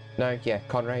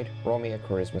 Conrad, roll me a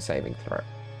charisma saving throw.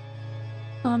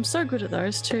 I'm so good at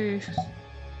those too.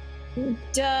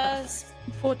 Does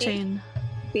 14.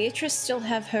 Beatrice still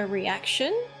have her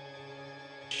reaction?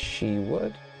 She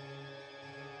would.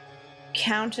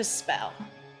 Counterspell.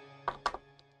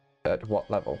 At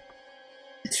what level?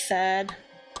 3rd.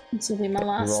 This will be my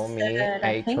last. Roll me third,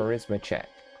 a charisma check.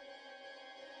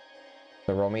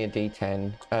 So roll me a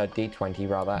d20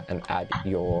 rather, and add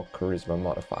your charisma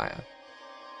modifier.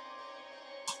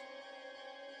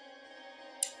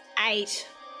 8.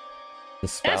 The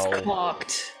spell. That's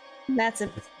cocked. That's a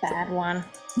bad one.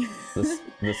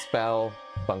 the spell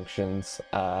functions.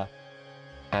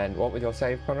 And what was your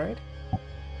save, Conrad?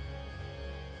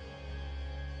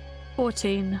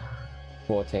 14.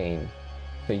 14.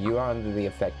 So you are under the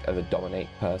effect of a dominate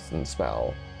person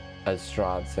spell, as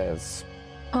Strahd says,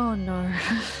 Oh no.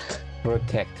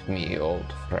 "Protect me,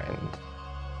 old friend."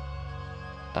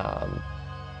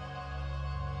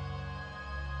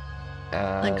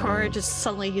 Like Cora just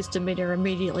suddenly his demeanor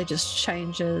immediately just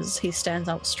changes. He stands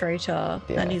up straighter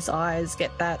Yeah. and his eyes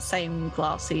get that same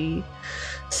glassy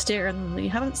stare that you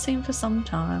haven't seen for some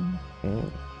time.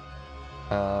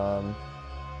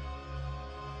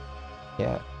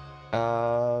 Yeah.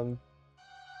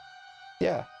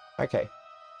 Yeah. Okay.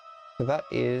 So that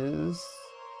is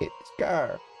its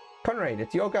go. Conrad,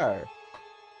 it's your go.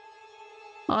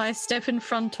 I step in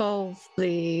front of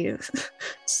the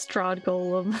Strahd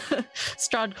golem,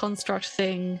 Strahd construct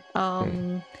thing,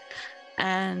 and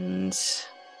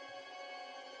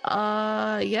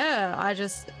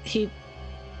he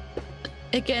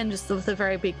again just with the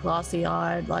very big glassy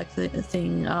eyed like the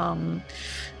thing.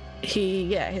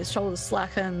 His shoulders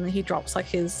slacken. He drops like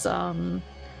his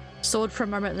sword for a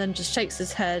moment, and then just shakes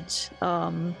his head.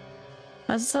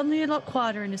 As suddenly a lot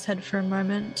quieter in his head for a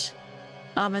moment.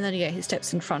 And then he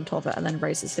steps in front of it and then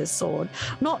raises his sword,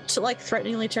 not like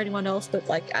threateningly to anyone else, but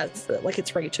like as like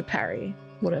it's ready to parry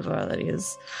whatever that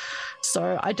is.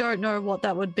 So I don't know what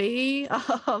that would be.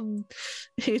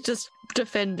 He's just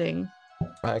defending.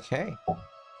 Okay.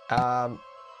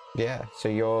 Yeah. So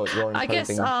you're imposing... I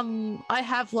guess I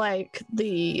have like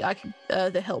the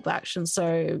help action,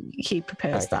 so he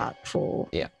prepares that for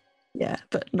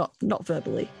but not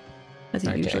verbally as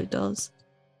he usually does.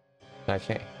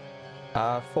 Okay.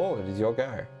 Fall, it is your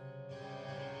go.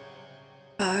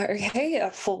 Okay,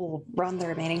 Fall will run the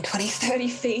remaining 20-30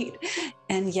 feet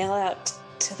and yell out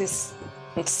to this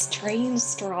strange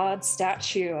Strahd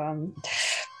statue,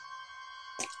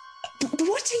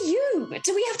 what are you?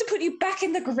 Do we have to put you back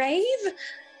in the grave?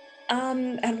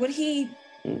 And would he...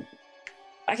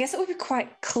 I guess it would be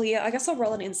quite clear. I guess I'll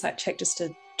roll an insight check just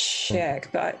to check,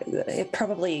 but it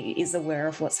probably is aware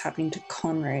of what's happening to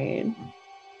Conrad.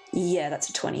 Yeah, that's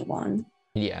a 21.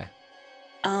 Yeah.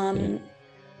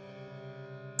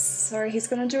 So he's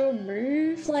gonna do a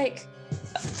move like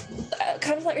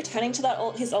kind of like returning to that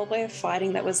his old way of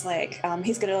fighting that was like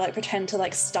he's gonna like pretend to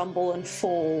like stumble and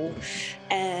fall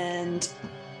and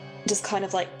just kind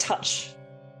of like touch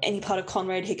any part of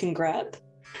Conrad he can grab.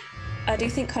 Do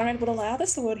you think Conrad would allow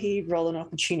this, or would he roll an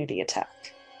opportunity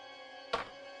attack?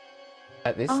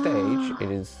 At this stage, it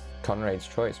is Conrad's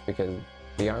choice, because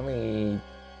the only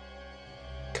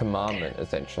commandment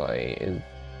essentially is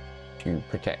to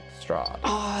protect Strahd.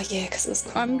 Oh yeah, because it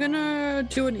was I'm gonna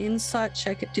do an insight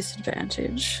check at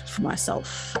disadvantage for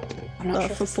myself. I'm not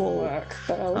sure if for this will Fall. work,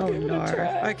 but I'll give it a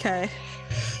try. Okay.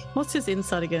 What's his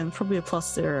insight again? Probably a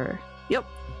 +0. Yep,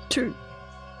 2.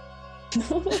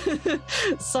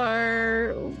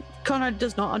 So Conrad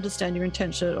does not understand your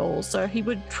intention at all, so he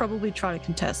would probably try to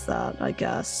contest that, I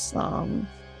guess.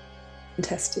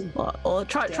 Contested. Or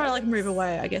try to like move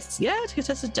away, I guess. Yeah, to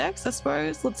contest his dex, I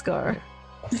suppose. Let's go.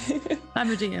 I'm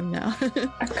a DM now.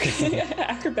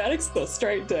 Acrobatics or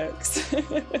straight dex?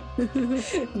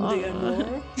 DM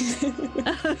more.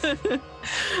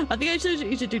 I think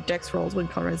you should do dex rolls when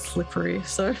Conrad's slippery,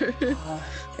 so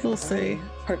we'll see.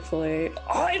 Hopefully.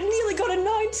 Oh, I nearly got a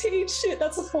 19! Shit,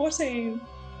 that's a 14.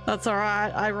 That's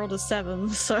alright. I rolled a 7,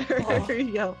 so here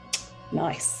you go.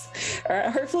 Nice.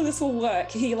 Alright, hopefully this will work.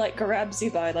 He like grabs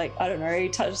you by like, I don't know, he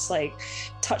touches like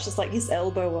his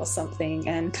elbow or something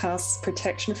and casts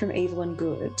protection from evil and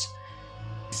good.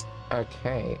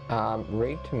 Okay.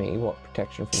 Read to me what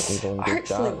protection from evil and good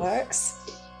Hopefully does. it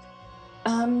works.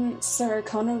 So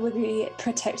Connor will be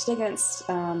protected against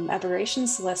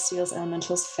aberrations, celestials,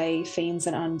 elementals, fae, fiends,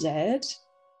 and undead.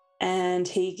 And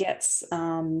he gets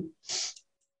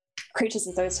creatures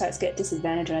of those types get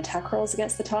disadvantage on attack rolls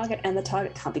against the target, and the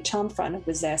target can't be charmed, frightened, or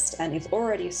possessed, and if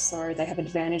already so, they have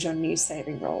advantage on new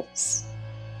saving rolls.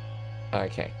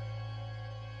 Okay.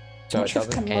 So Which it with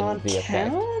doesn't end command the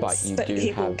effect, counts, but you do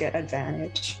he will have. get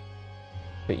advantage.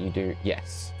 But you do,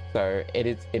 yes. So it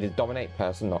is dominate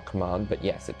person, not command, but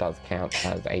yes, it does count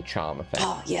as a charm effect.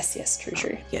 Oh, yes,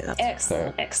 true. Yeah, that's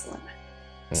Excellent, So- excellent.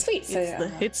 Sweet, so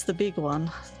it's the big one.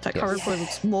 That Yes. Conrad probably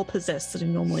looks more possessed than he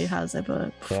normally has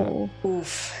ever before.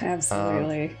 oof,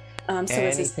 absolutely. So as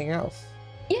his, Anything else?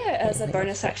 yeah, as a anything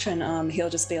bonus else? action, he'll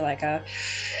just be like, hang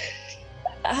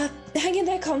in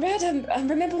there, comrade,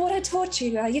 remember what I taught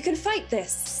you, you can fight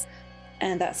this.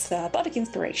 And that's Bardic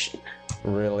Inspiration.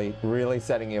 Really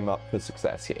setting him up for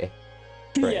success here.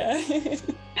 Great. Yeah.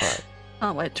 Right.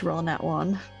 Can't wait to roll on that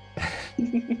one.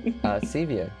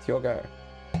 Sevia, it's your go.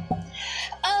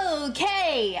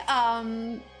 Okay.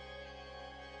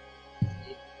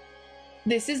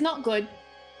 This is not good.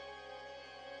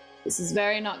 This is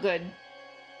very not good.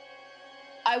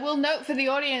 I will note for the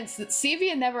audience that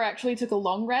Sevia never actually took a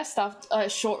long rest after a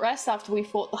short rest after we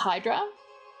fought the Hydra.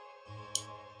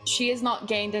 She has not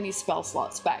gained any spell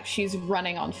slots back. She's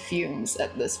running on fumes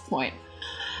at this point.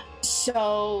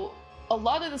 So a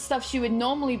lot of the stuff she would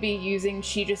normally be using,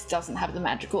 she just doesn't have the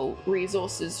magical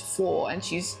resources for, and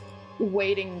she's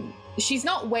waiting. She's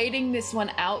not waiting this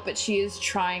one out, but she is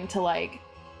trying to like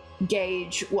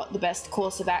gauge what the best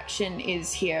course of action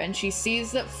is here, and she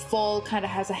sees that Fall kind of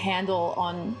has a handle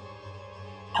on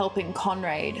helping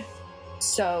Conrad,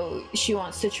 so she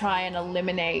wants to try and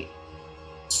eliminate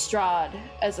Strahd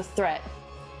as a threat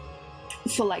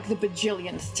for like the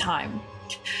bajillionth time.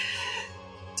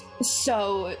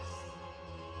 So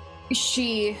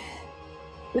she,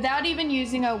 without even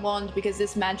using her wand, because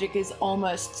this magic is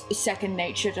almost second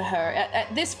nature to her,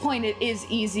 at this point it is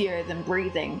easier than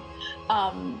breathing.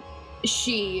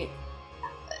 She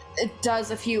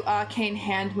does a few arcane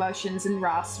hand motions and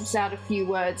rasps out a few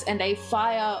words, and a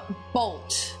fire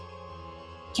bolt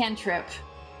cantrip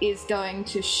is going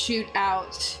to shoot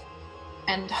out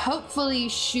and hopefully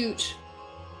shoot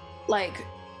like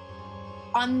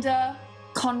under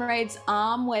Conrad's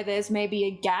arm where there's maybe a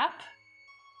gap,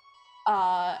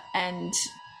 and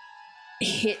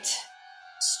hit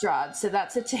Strahd. So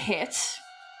that's it to hit.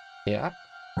 Yeah,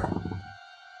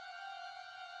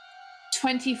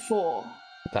 24.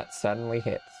 that certainly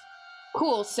hits.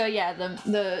 Cool. So yeah,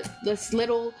 this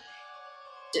little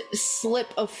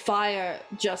slip of fire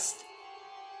just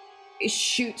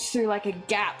shoots through like a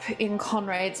gap in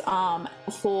Conrad's arm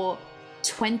for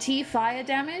 20 fire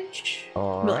damage.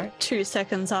 All But, right. like 2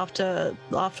 seconds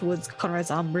afterwards,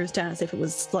 Conrad's arm moves down as if it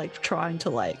was like trying to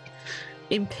like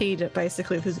impede it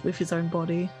basically with his own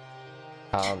body.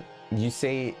 You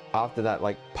see after that,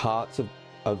 like parts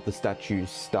of the statue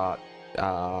start.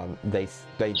 They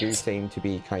do seem to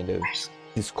be kind of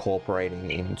discorporating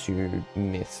into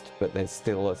mist, but there's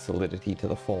still a solidity to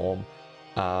the form.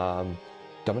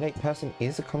 Dominate person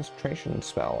is a concentration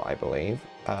spell, I believe.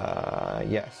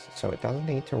 Yes, so it doesn't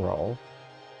need to roll.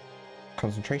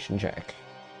 Concentration check.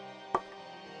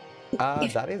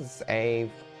 That is a...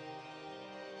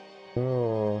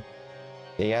 Ooh.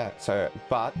 Yeah, so,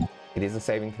 but it is a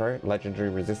saving throw. Legendary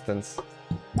resistance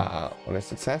on a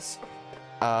success.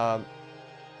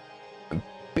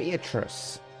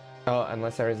 Beatrice. Oh,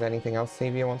 unless there is anything else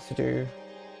Sevia wants to do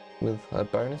with a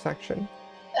bonus action.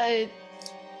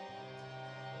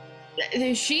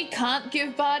 She can't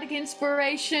give Bardic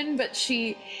Inspiration, but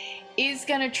she is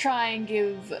gonna try and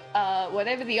give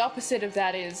whatever the opposite of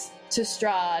that is to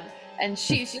Strahd, and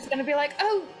she's just gonna be like,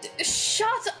 "Oh,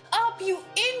 shut up, you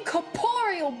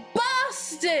incorporeal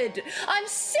disgusted. I'm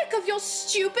sick of your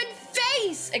stupid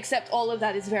face. Except all of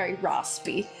that is very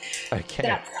raspy. Okay.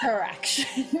 That's her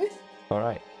action. All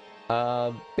right.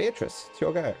 Beatrice, it's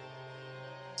your go.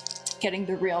 Getting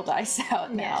the real dice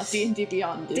out now. Yes. D&D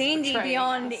Beyond is D&D betraying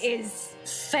Beyond us. is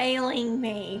failing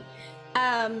me.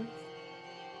 Well,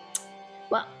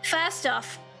 first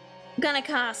off, I'm gonna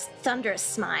cast Thunderous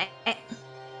Smite.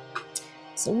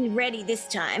 So we're ready this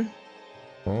time.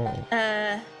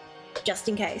 Just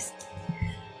in case.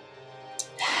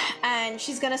 And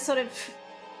she's gonna sort of,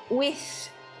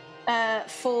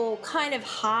 for kind of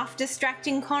half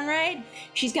distracting Conrad,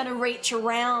 she's gonna reach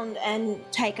around and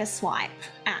take a swipe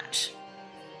at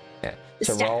Yeah. the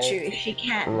So statue if she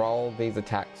can. roll these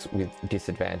attacks with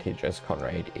disadvantage as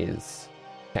Conrad is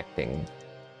protecting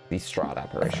the Strahd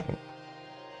apparition.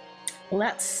 Well,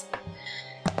 that's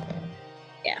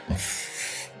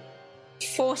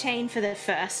 14 for the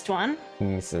first one.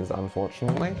 Misses,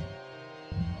 unfortunately.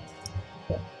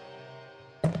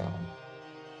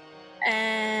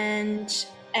 And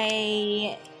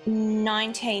a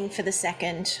 19 for the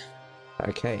second.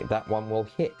 Okay, that one will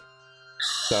hit.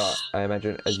 So I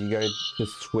imagine as you go to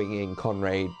swinging,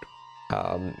 Conrad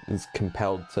is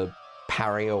compelled to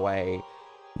parry away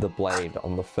the blade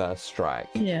on the first strike.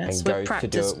 Yes, and we've goes to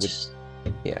do it practiced.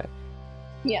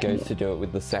 with goes to do it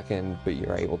with the second, but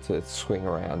you're able to swing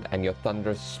around, and your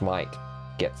Thunderous Smite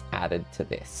gets added to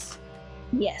this.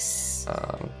 Yes.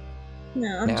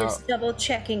 No, I'm now- just double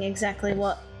checking exactly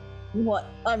what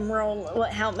I'm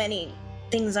rolling, how many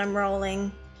things I'm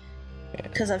rolling. Yeah.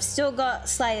 Because I've still got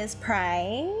Slayer's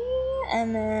Prey,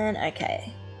 and then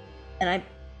and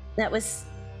that was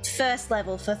first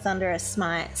level for Thunderous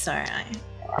Smite. Sorry.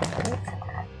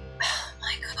 Oh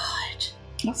my god.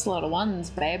 That's a lot of ones,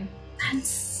 babe.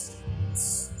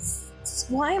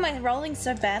 Why am I rolling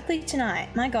so badly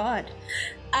tonight? My god.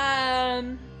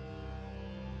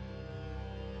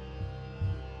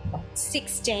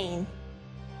 16.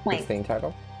 Wait. 16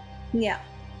 total. Yeah.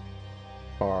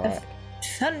 Alright.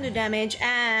 Thunder damage,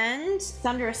 and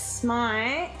Thunderous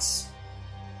Smite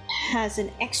has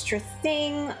an extra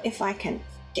thing if I can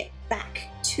get back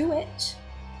to it.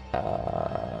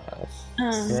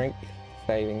 Strength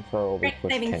saving throw will be Strength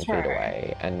pushed saving 10 feet throw.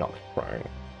 away and knocked prone.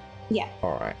 Yeah.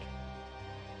 Alright.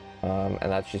 And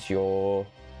that's just your...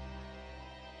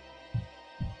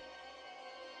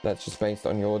 That's just based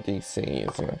on your DC,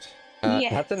 isn't it?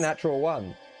 Yes. That's a natural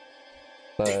one.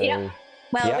 So, Yeah.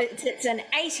 Well, Yeah. it's an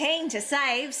 18 to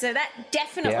save, so that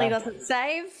definitely Yeah. doesn't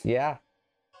save. yeah.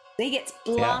 He gets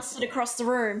blasted across the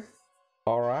room.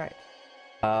 Alright.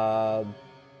 10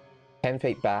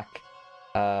 feet back.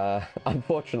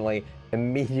 Unfortunately,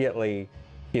 immediately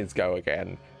his go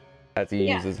again as he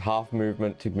Yeah. uses half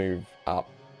movement to move up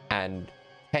and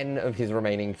 10 of his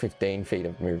remaining 15 feet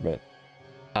of movement.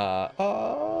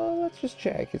 Let's just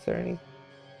check. Is there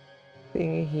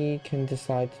anything he can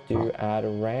decide to do out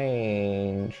of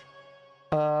range?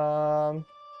 Yeah,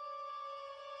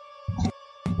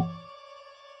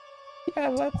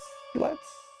 let's.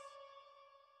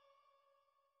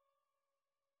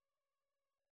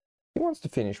 He wants to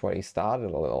finish what he started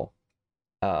a little.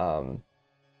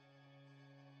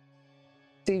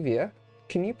 Stevia,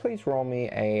 can you please roll me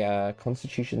a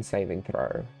Constitution saving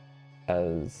throw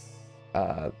as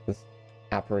this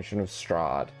apparition of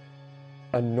Strahd,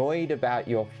 annoyed about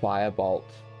your firebolt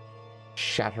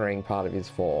shattering part of his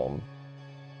form,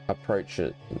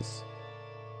 approaches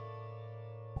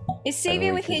Is and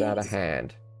Sevia reaches out a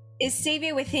hand. Is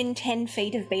Sevia within 10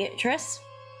 feet of Beatrice?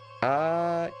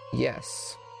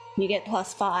 Yes. You get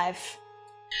 +5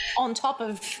 on top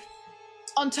of.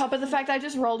 On top of the fact I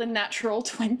just rolled a natural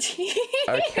 20.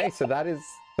 Okay, so that is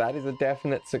a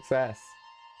definite success.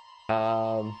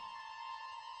 So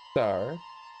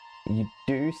you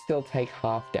do still take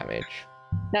half damage.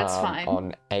 That's fine.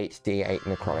 On 8d8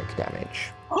 necrotic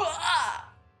damage.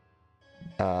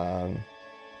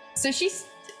 So she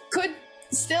could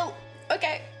still.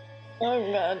 Okay.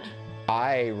 Oh god.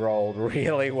 I rolled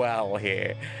really well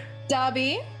here.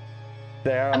 Darby,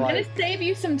 They're I'm like, going to save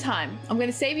you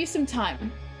some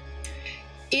time.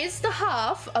 Is the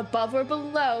half above or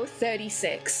below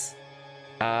 36?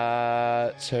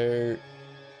 so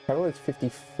total is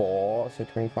 54, so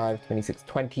 25, 26,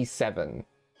 27.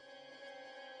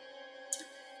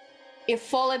 If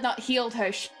Fall had not healed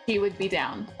her, she would be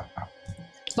down.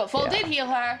 But Fall Yeah. did heal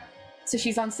her, so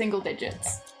she's on single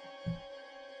digits.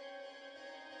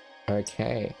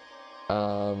 Okay.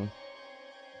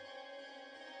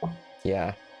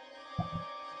 Yeah.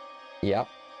 Yep.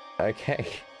 Okay.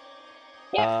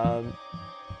 Yeah.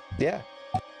 Yeah.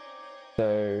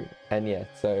 So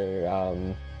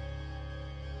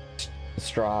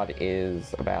Strahd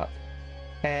is about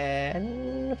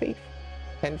 10 feet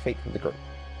from the group.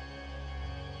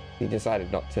 He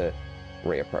decided not to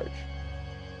reapproach.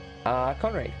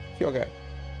 Conrad, it's your go.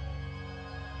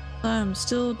 I'm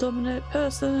still dominant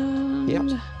person.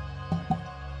 Yep.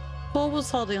 Paul was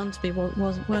holding on to me,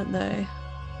 weren't they?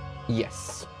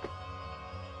 Yes.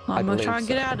 I'm gonna believe try and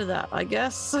get so. out of that, I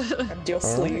guess. Grabbed your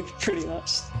sleeve, pretty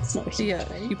much. It's not a huge Yeah,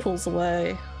 thing. he pulls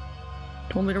away.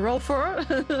 Do you want me to roll for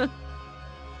it?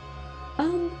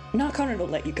 No, Conrad will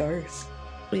let you go.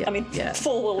 Yeah, I mean, yeah.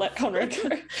 Fall will let Conrad go.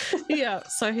 Yeah,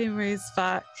 so he moves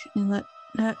back and let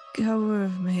go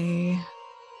of me.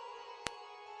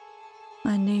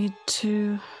 I need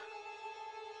to.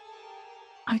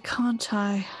 I can't.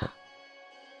 Oh,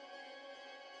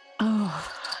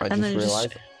 I and just then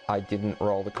realized I didn't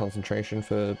roll the concentration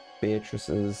for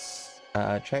Beatrice's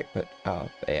check, but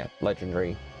yeah,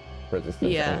 legendary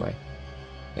resistance Yeah. anyway.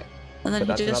 And then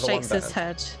But he that's just another one shakes his burned.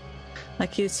 head.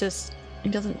 Like he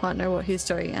doesn't quite know what he's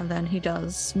doing. And then he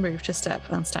does move to step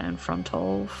and stand in front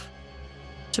of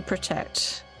to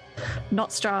protect. Not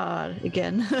Strahd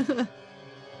again.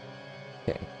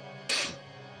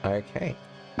 Okay.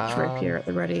 Rapier at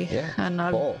the ready. yeah, And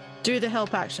I Paul. do the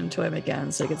help action to him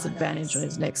again so he gets advantage on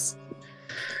his next.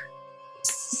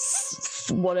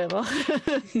 Whatever.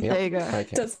 There you go.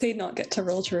 Okay. Does he not get to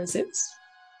roll to resist?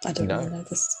 I don't No. really know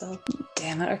this spell.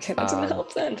 Damn it. Okay, that doesn't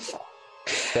help then.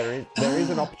 There is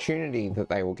an opportunity that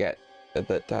they will get,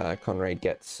 that Conrad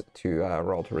gets to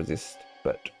roll to resist,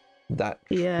 but that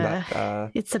Yeah.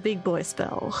 It's a big boy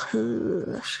spell.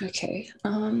 Ugh. Okay.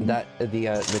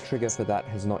 the trigger for that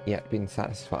has not yet been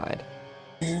satisfied.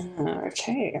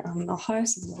 Okay. The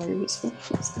highest and lows.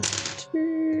 Fool's gonna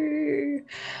do.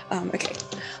 Okay.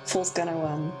 Fool's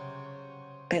gonna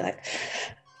be like,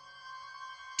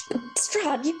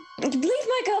 Strahd, you leave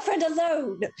my girlfriend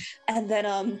alone, and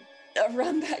then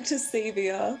run back to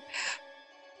Sevia,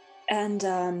 and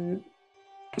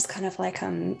it's kind of like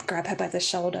grab her by the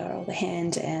shoulder or the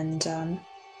hand and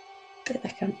be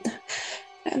like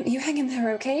you hang in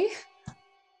there, okay?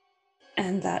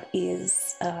 And that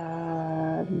is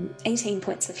 18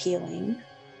 points of healing.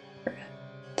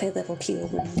 They level cure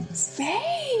wounds.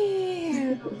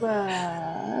 Babe!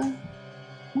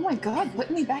 Oh my god,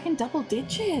 put me back in double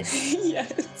digits.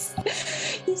 Yes,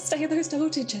 you stay in those double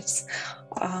digits.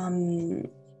 And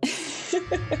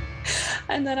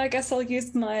then I guess I'll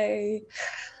use my.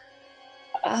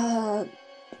 I'll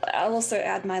also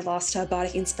add my last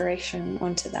bardic inspiration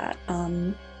onto that.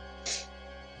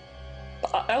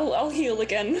 I'll heal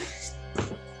again.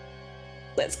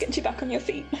 Let's get you back on your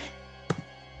feet.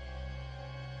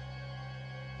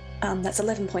 That's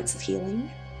 11 points of healing.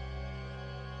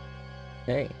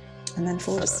 Okay. And then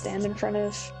we'll just stand in front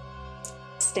of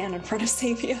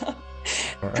Sevia,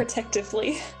 Alright.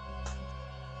 protectively.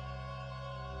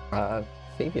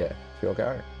 Sevia, it's your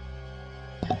go.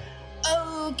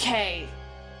 Okay.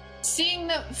 Seeing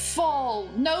that Fall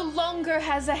no longer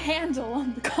has a handle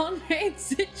on the Conrad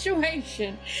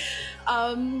situation,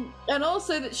 and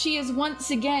also that she is once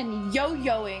again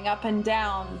yo-yoing up and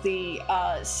down the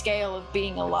scale of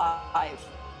being alive,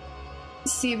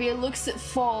 Sevia looks at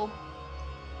Fall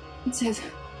and says,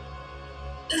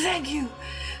 Thank you,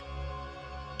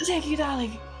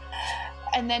 darling.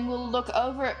 And then we'll look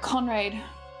over at Conrad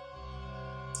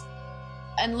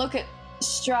and look at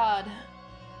Strahd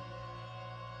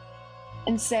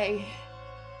and say,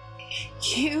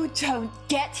 You don't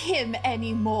get him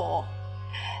anymore.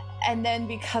 And then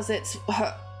because it's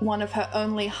one of her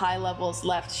only high levels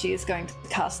left, she is going to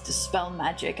cast Dispel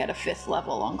Magic at a 5th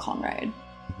level on Conrad.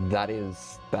 That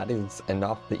is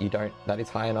enough that you don't. That is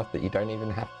high enough that you don't even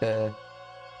have to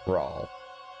roll.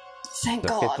 Thank The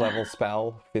God. 5th level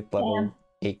spell, 5th level Damn.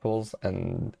 equals,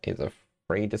 and is a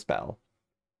free dispel.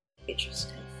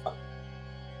 Interesting.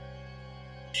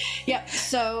 Yep,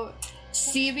 so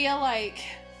Sevia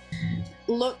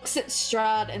looks at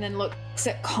Strahd and then looks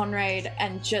at Conrad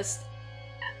and just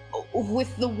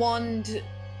with the wand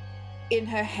in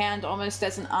her hand almost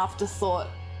as an afterthought,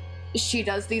 she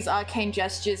does these arcane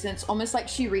gestures and it's almost like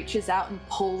she reaches out and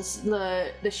pulls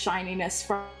the shininess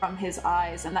from his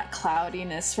eyes and that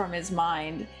cloudiness from his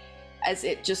mind as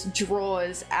it just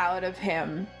draws out of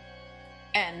him,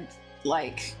 and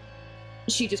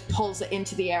she just pulls it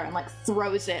into the air and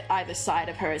throws it either side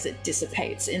of her as it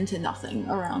dissipates into nothing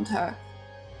around her.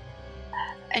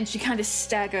 And she kind of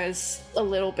staggers a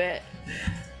little bit,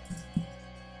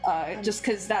 just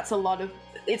because that's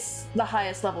it's the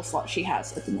highest level slot she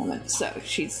has at the moment, so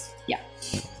she's, yeah.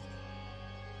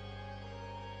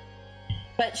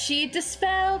 But she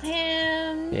dispelled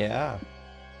him! Yeah.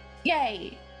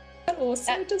 Yay! And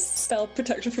also, does spell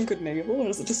protection from good and evil, or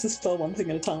does it just spell one thing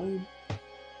at a time?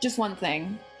 Just one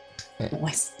thing.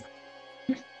 Nice.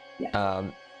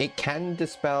 It can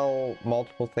dispel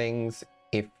multiple things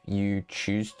if you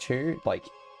choose to, like,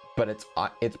 but it's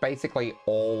basically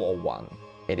all or one.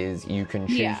 It is, you can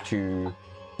choose to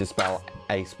dispel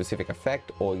a specific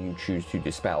effect, or you choose to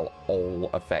dispel all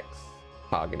effects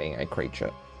targeting a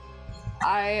creature.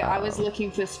 I was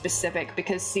looking for specific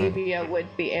because Sevia would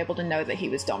be able to know that he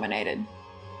was dominated.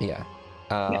 Yeah.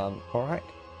 All right.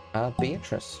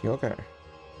 Beatrice, your go.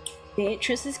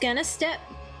 Beatrice is gonna step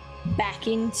back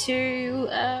into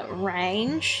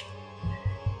range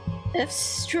of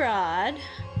Strahd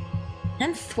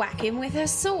and thwack him with her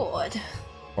sword.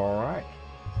 All right.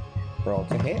 Roll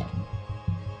to hit.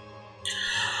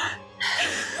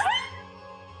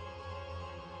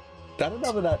 That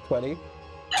another nat 20?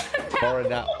 Or a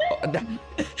nat...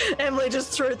 Emily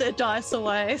just threw their dice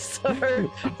away, so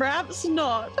perhaps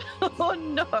not. Oh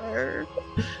no.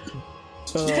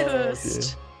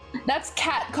 Cursed. That's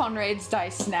Cat Conrad's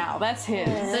dice now. That's his.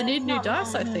 They need new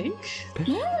dice, I think.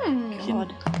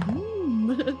 God.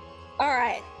 All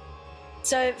right.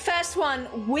 So first one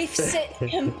whiffs it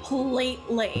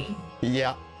completely.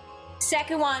 Yeah.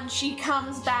 Second one, she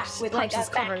comes back with like a Punches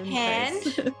Conrad in the backhand.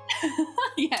 face.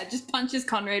 Yeah, just punches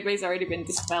Conrad, but he's already been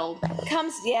dispelled.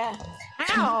 Comes, yeah.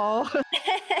 Ow!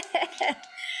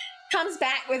 Comes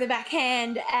back with a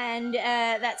backhand, and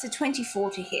that's a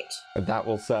 24 to hit. That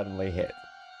will certainly hit.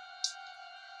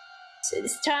 So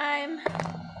this time,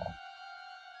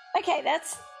 okay,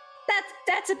 that's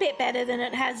a bit better than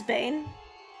it has been.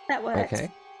 That works. Okay.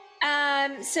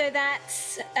 So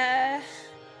that's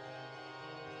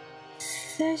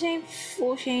 13,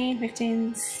 14,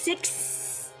 15,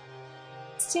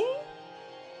 16?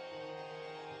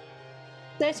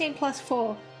 13 plus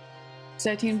 4.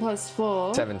 13 plus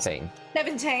 4. 17.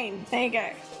 17. There you go.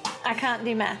 I can't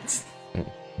do maths.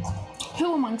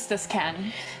 Who amongst us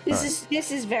can? This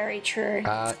is very true.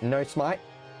 No smite.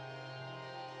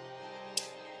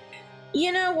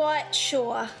 You know what?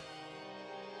 Sure.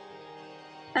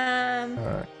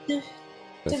 Alright. So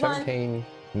Divine- 17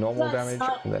 normal Divine damage,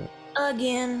 Smite. and then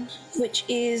Again, which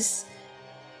is...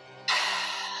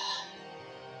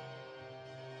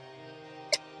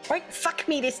 Don't fuck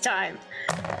me this time.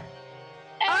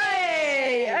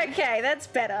 Hey! Okay, that's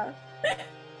better.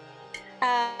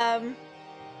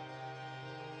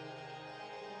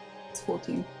 It's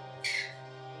 14.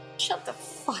 Shut the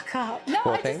fuck up. No,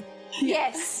 14.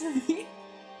 Yes.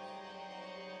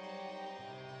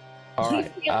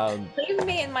 Alright. Leave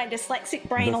me and my dyslexic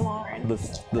brain alone.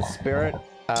 The spirit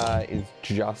is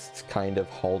just kind of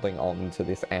holding on to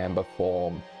this amber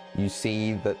form. You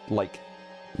see that, like,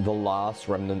 the last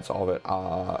remnants of it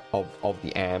are of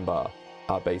the amber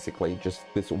are basically just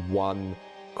this one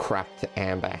cracked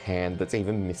amber hand that's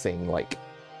even missing like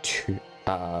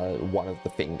one of the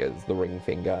fingers, the ring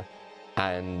finger,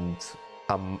 and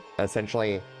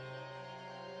essentially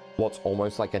what's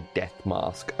almost like a death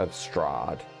mask of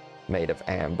Strahd made of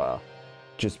amber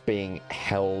just being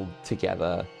held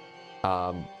together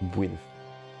with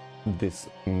this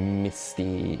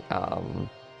misty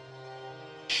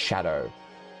shadow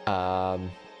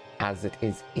as it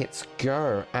is its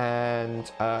go.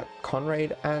 And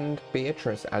Conrad and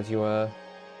Beatrice, as you are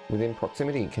within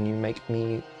proximity, can you make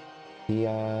me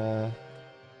the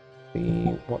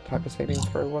what type of saving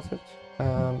throw was it?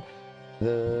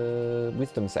 The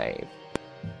wisdom save.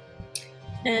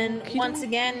 And once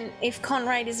again, if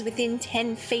Conrad is within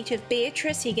 10 feet of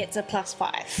Beatrice, he gets a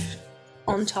 +5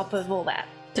 on top of all that.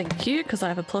 Thank you, because I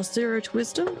have a +0 to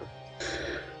wisdom.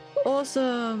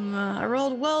 Awesome. I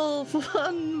rolled well for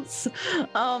once.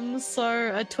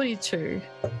 So a 22.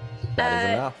 That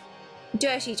is enough.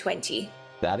 Dirty 20.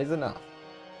 That is enough.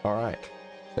 All right.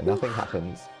 So nothing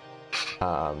happens.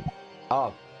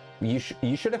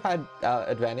 You should have had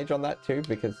advantage on that too,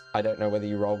 because I don't know whether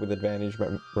you rolled with advantage,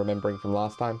 remembering from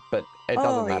last time, but it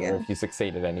doesn't matter if you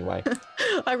succeeded anyway.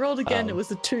 I rolled again, it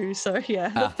was a 2, so yeah,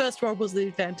 the first roll was the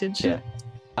advantage. Yeah.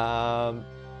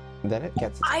 Then it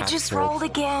gets. I just rolled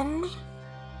again.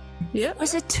 Yep. It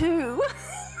was a 2.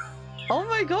 Oh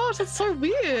my gosh, that's so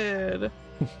weird.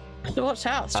 Watch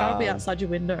out, it's trying to be outside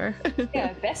your window.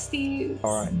 Yeah, besties.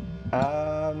 All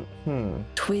right.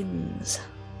 Twins.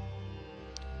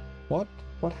 What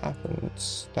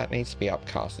happens? That needs to be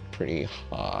upcasted pretty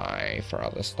high for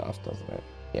other stuff, doesn't it?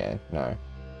 Yeah, no.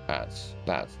 That's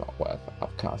not worth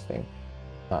upcasting.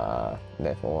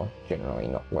 Therefore, generally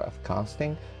not worth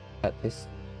casting at this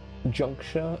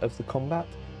juncture of the combat.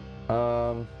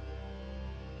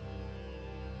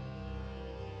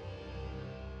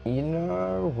 You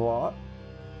know what?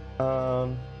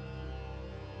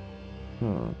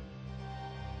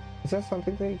 Is there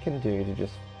something that he can do to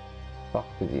just fuck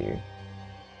with you?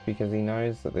 Because he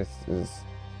knows that this is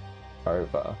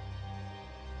over.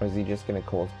 Or is he just going to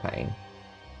cause pain?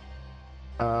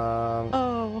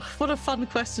 Oh, what a fun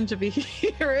question to be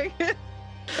hearing. It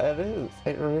is.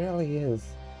 It really is.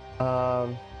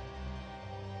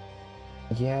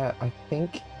 Yeah, I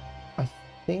think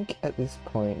at this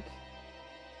point,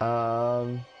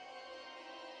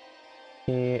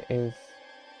 he is.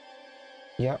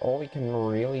 Yeah, all we can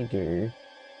really do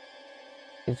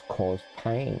is cause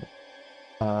pain.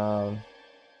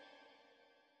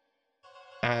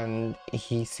 And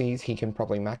he sees he can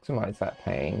probably maximize that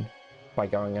pain by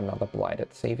going another blight at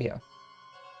Sevia.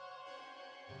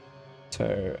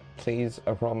 So please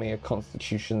roll me a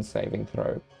Constitution saving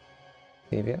throw,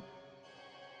 Sevia.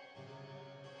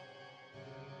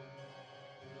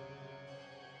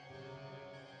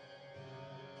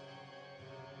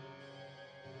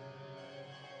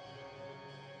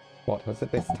 What was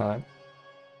it this time?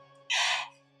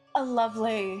 A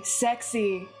lovely,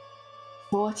 sexy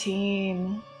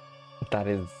 14. That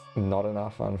is not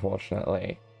enough,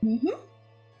 unfortunately.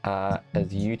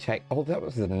 As you take... Oh, that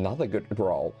was another good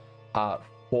roll.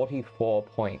 44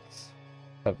 points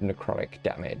of necrotic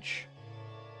damage.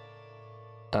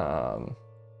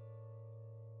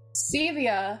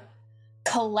 Sevia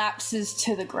collapses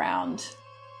to the ground.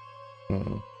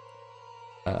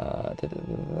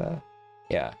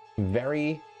 Yeah,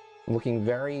 looking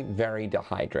very, very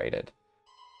dehydrated.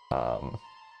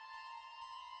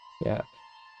 Yeah,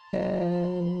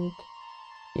 and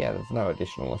yeah, there's no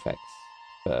additional effects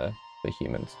for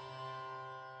humans.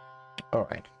 All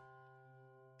right.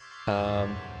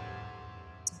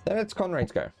 Then it's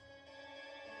Conrad's go.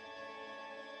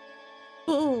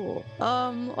 Cool.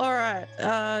 All right.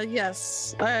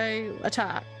 Yes, I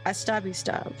attack. I stabby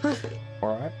stab.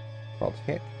 All right, roll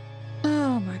to hit.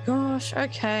 Oh my gosh.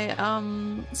 Okay.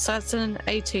 So it's an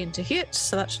 18 to hit,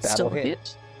 so that should That'll still hit.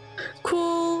 hit.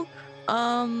 Cool.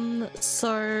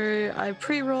 So I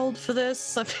pre-rolled for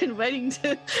this. I've been waiting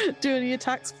to do any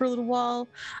attacks for a little while.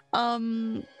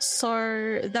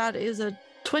 So that is a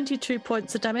 22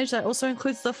 points of damage. That also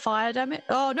includes the fire damage.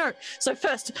 Oh no! So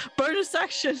first, bonus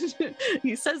action.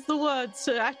 He says the words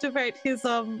to activate his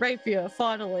rapier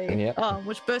finally, Yep.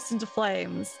 which bursts into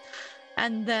flames.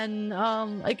 And then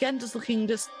again, just looking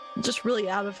just really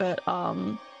out of it,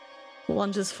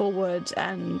 lunges forward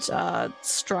and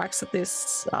strikes at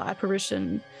this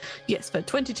apparition. Yes, for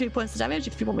 22 points of damage.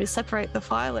 If you want me to separate the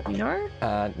fire, let me know.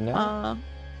 No.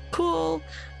 Cool.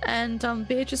 And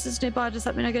Beatrice is nearby. Does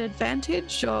that mean I get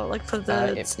advantage, or like for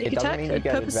the sneak it attack doesn't mean you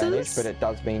get purposes? advantage, but it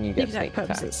does mean you get sneak attack.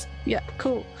 purposes. Yeah,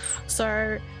 cool.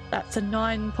 So that's a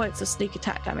 9 points of sneak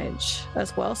attack damage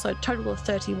as well. So a total of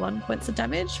 31 points of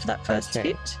damage for that first Okay.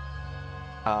 hit.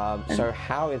 So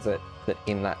how is it that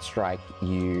in that strike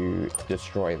you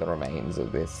destroy the remains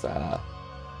of this?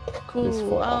 Cool. This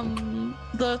form.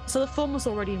 The form was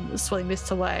already slowly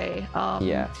missed away.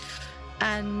 Yeah.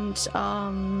 And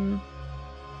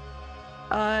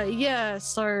yeah,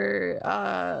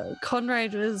 so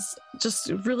Conrad was just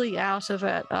really out of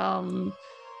it.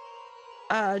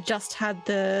 Just had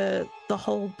the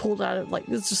whole pulled out of, like, it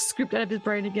was just scooped out of his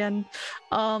brain again.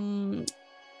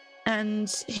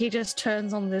 And he just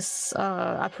turns on this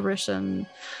apparition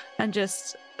and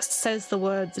just says the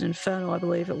words in Infernal, I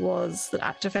believe it was, that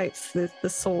activates the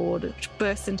sword, which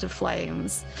bursts into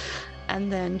flames,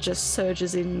 and then just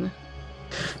surges in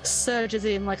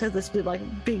like this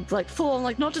big full on,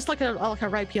 like, not just like a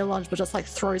rapier lunge, but just like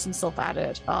throws himself at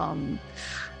it.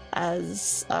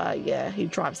 As he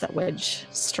drives that wedge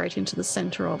straight into the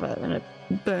center of it, and it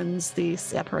burns the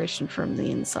apparition from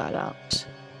the inside out.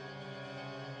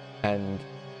 And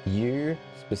you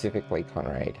specifically,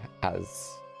 Conrad,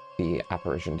 as the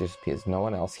apparition disappears, no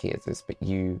one else hears this, but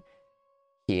you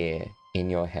hear in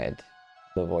your head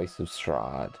the voice of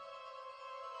Strahd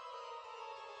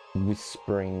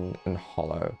whispering and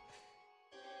hollow,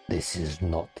 "This is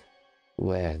not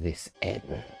where this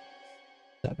ends,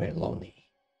 Sabeloni."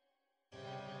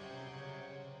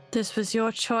 This was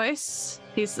your choice,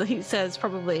 he says,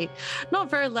 probably not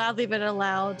very loudly but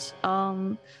aloud.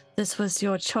 This was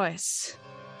your choice.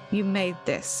 You made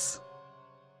this.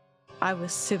 I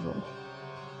was civil.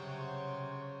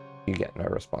 You get no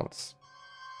response.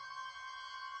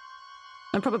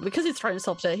 And probably because he's thrown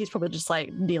himself dead, he's probably just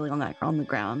like kneeling on the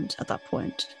ground at that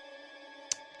point.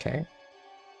 Okay.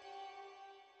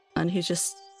 And he's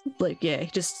just he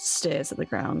just stares at the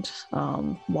ground,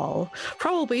 while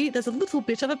probably there's a little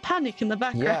bit of a panic in the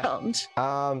background.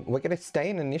 We're going to stay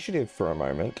in initiative for a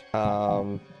moment.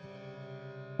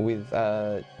 With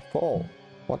Fall,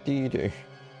 what do you do?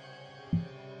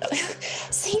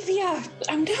 Xavier,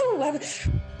 no.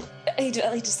 He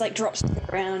just like drops to the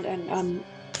ground and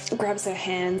grabs her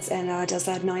hands and does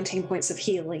 19 points of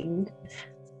healing.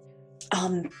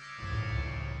 Are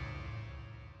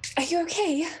you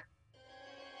okay?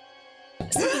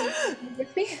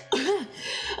 With me?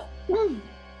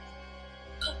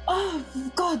 Oh,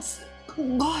 gods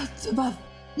above.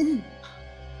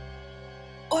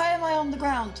 Why am I on the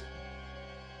ground?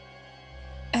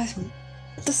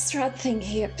 The Strahd thing,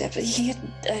 he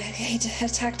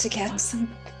attacked again.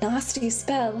 Some nasty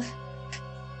spell.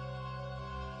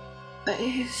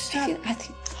 I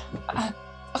think.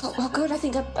 Oh, good. I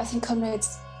think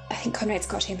Conrad's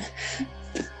got him.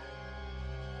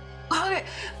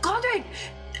 Conrad!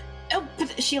 Oh,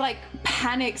 but she like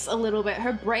panics a little bit.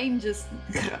 Her brain just.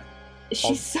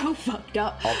 She's so fucked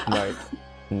up. Of note,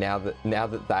 now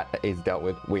that is dealt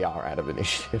with, we are out of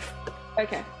initiative.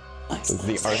 Okay. It's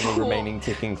the only remaining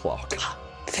ticking clock.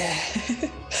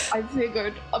 I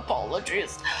figured.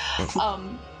 Apologies.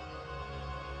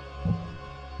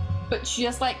 But she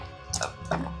just like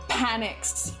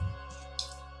panics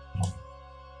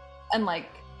and like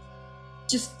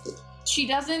just she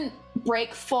doesn't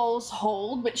break Fall's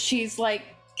hold, but she's like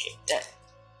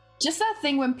just that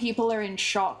thing when people are in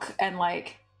shock and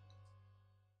like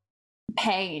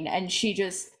pain, and she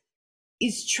just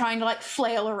is trying to like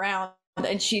flail around,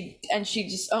 and she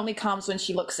just only calms when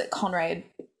she looks at Conrad,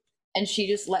 and she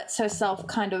just lets herself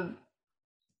kind of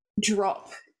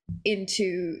drop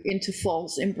into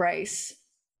Fall's embrace,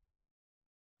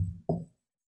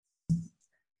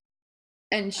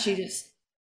 and she just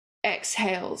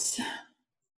exhales.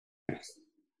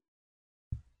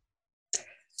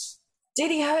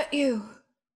 Did he hurt you?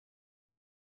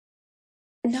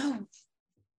 No,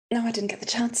 I didn't get the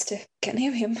chance to get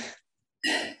near him.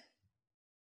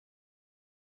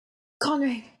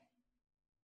 Conrad.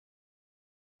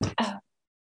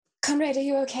 Conrad, are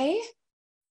you okay?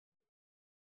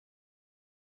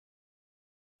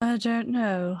 I don't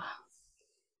know.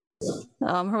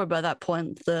 Probably by that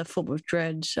point, the form of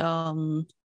dread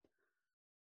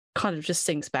kind of just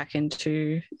sinks back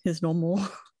into his normal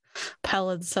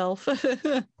pallid self.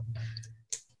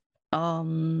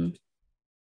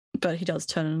 But he does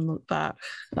turn and look back.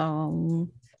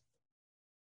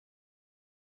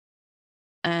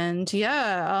 And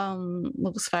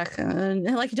looks back and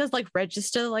like he does like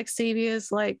register like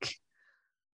Xavier's like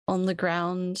on the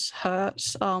ground hurt.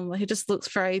 He just looks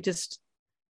very just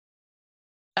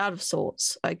out of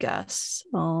sorts, I guess.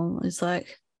 He's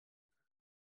like,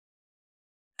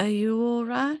 "Are you all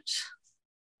right?"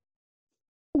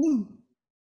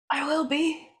 I will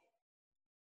be.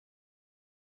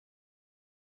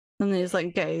 And his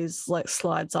like gaze like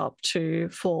slides up to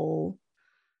Fall,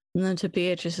 and then to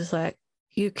Beatrice is like,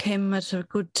 "You came at a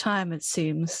good time, it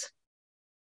seems."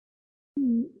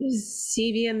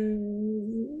 Xavier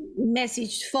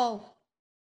messaged Fall.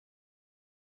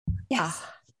 Yes.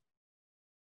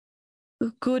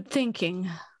 Good thinking.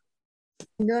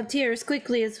 Got here as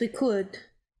quickly as we could.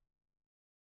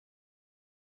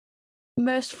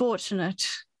 Most fortunate.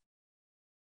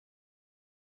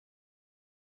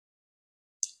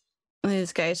 And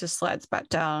his gaze just slides back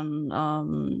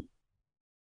down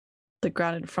the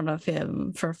ground in front of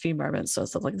him for a few moments. So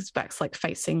it's like his back's like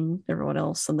facing everyone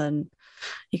else, and then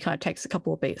he kind of takes a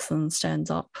couple of beats and stands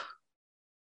up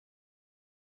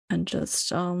and just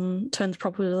turns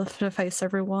properly to face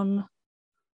everyone.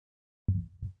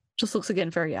 Just looks again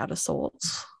very out of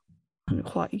sorts and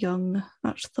quite young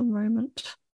at the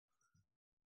moment.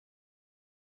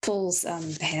 Fall's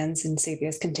hands and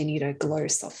Xavier's continue to glow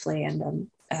softly, and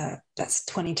that's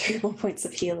 22 more points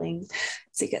of healing,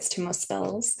 so he gets 2 more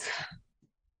spells.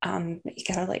 He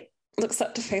kind of like looks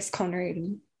up to face Conrad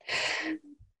and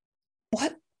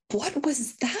what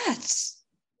was that?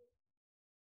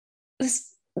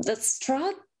 The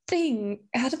Strahd thing,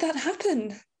 how did that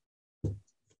happen?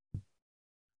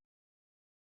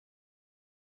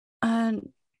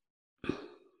 And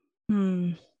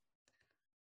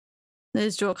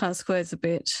his jaw kind of squares a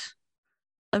bit.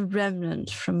 A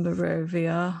remnant from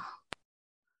Barovia,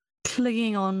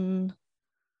 clinging on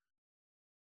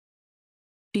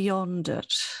beyond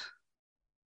it,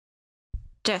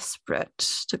 desperate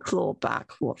to claw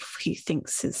back what he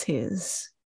thinks is his.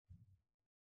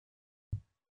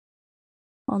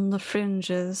 On the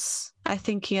fringes, I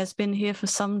think he has been here for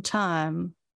some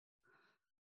time.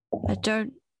 I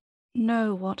don't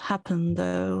know what happened,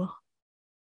 though.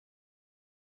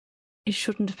 He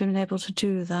shouldn't have been able to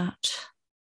do that.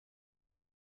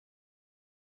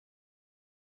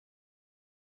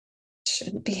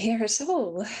 Shouldn't be here at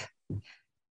all.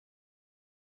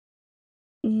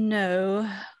 No,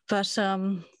 but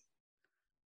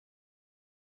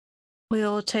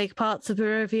We'll take parts of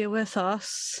Barovia with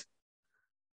us.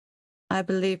 I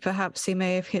believe perhaps he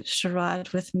may have hitched a ride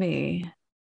with me.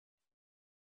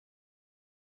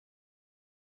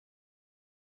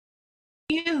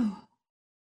 You?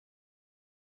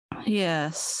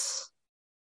 Yes.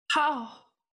 How?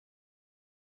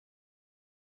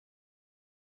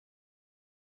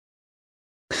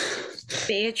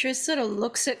 Beatrice sort of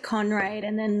looks at Conrad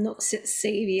and then looks at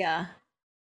Sevia.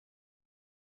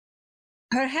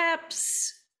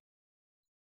 Perhaps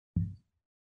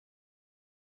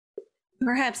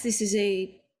this is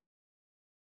a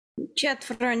chat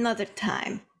for another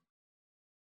time.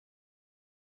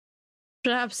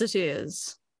 Perhaps it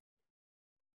is.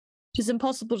 It is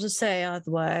impossible to say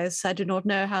otherwise. I do not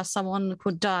know how someone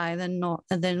could die and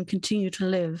then continue to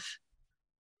live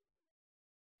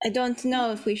I don't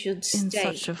know if we should in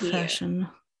stay such a here. fashion.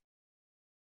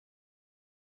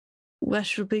 Where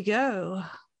should we go?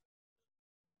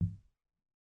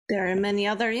 There are many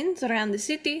other inns around the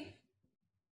city.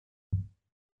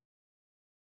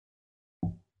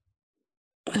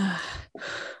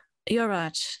 You're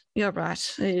right. You're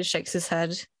right. He shakes his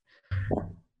head.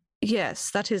 Yes,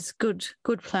 that is good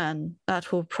plan.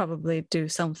 That will probably do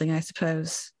something, I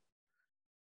suppose.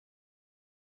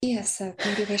 Yes,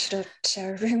 maybe we should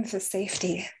share a room for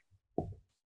safety.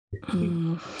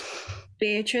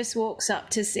 Beatrice walks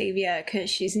up to Sevia because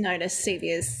she's noticed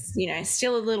Sevia's,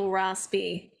 still a little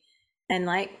raspy, and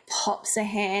pops a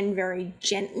hand very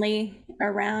gently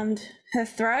around her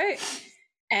throat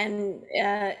and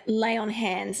lay on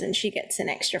hands, and she gets an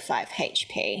extra 5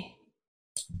 HP.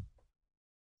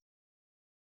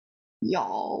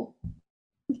 Y'all.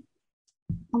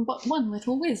 I'm but one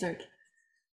little wizard.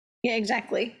 Yeah,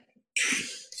 exactly.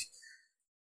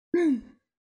 Thank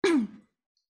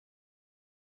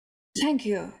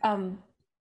you.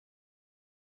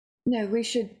 No,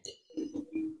 we've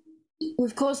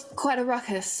caused quite a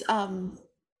ruckus.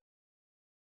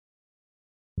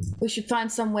 We should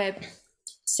find somewhere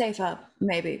safer,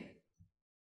 maybe.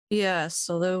 Yes,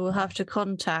 although we'll have to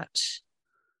contact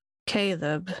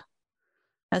Caleb,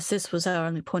 as this was our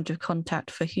only point of contact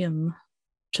for him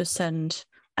to send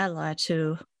ally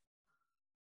to.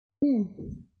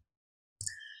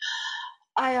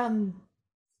 I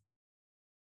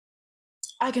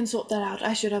can sort that out.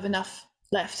 I should have enough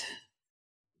left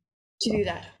to do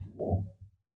that.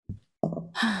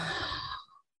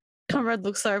 Conrad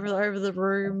looks over the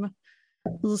room,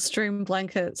 little stream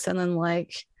blankets, and then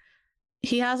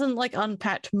he hasn't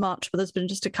unpacked much, but there's been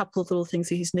just a couple of little things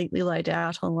that he's neatly laid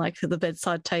out on the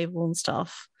bedside table and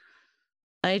stuff.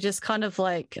 And he just kind of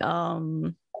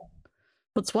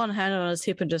puts one hand on his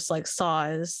hip and just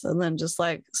sighs, and then just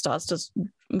starts just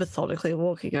methodically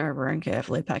walking over and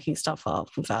carefully packing stuff up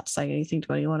without saying anything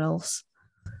to anyone else.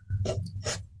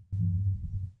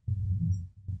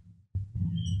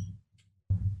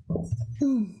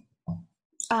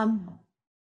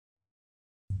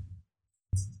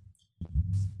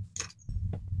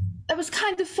 That was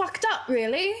kind of fucked up,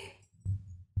 really.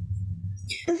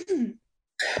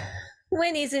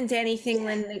 When isn't anything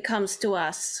when it comes to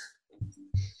us?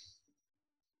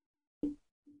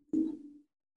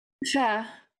 Fair.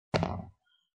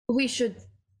 We should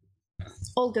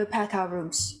all go pack our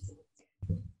rooms.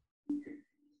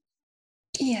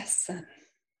 Yes.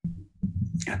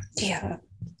 Yeah.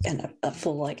 And a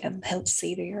full help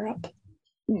Sevia up.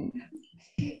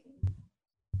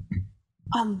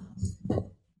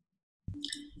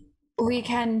 We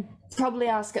can probably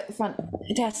ask at the front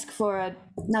desk for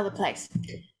another place.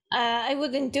 I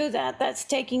wouldn't do that. That's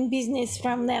taking business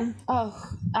from them.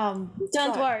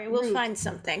 Don't worry, we'll find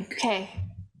something. Okay.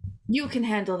 You can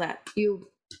handle that. You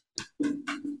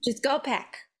just go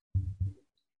pack.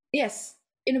 Yes,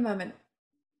 in a moment.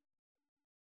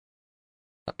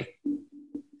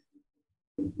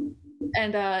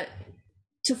 And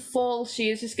to Fall, she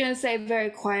is just going to say very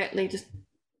quietly, just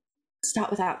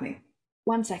start without me.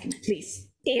 1 second, please.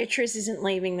 Beatrice isn't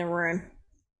leaving the room.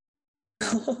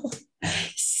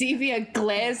 Sevia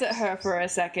glares at her for a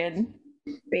second.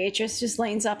 Beatrice just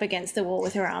leans up against the wall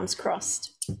with her arms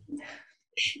crossed.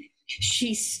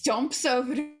 She stomps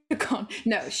over to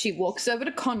she walks over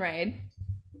to Conrad.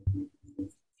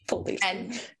 Fall leaves.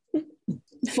 And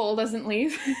Fall doesn't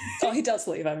leave. Oh, he does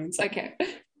leave, I mean. So. Okay.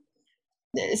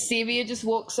 Sevia just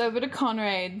walks over to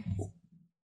Conrad.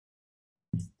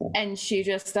 And she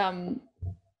just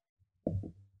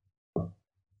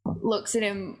looks at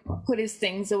him, put his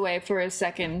things away for a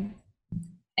second,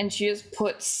 and she just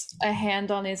puts a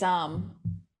hand on his arm.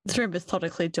 Through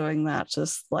methodically doing that,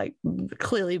 just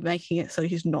clearly making it so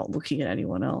he's not looking at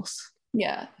anyone else.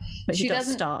 Yeah. But she he does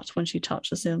doesn't start when she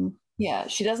touches him. Yeah,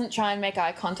 she doesn't try and make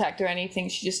eye contact or anything.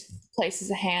 She just places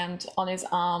a hand on his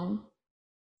arm.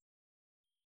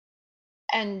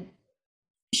 And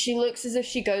she looks as if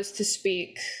she goes to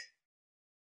speak,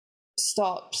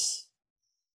 stops.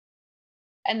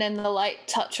 And then the light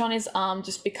touch on his arm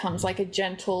just becomes like a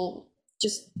gentle,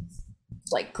 just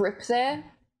like grip there.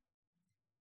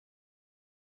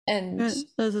 And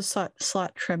there's a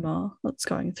slight tremor that's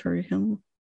going through him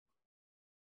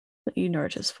that you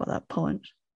notice for that point.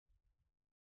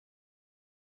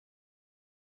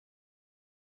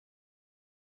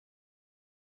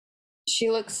 she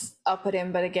looks up at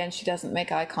him, but again, she doesn't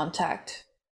make eye contact.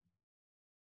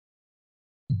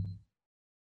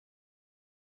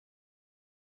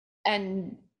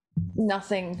 And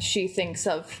nothing she thinks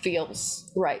of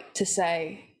feels right to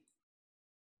say.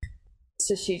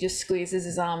 So she just squeezes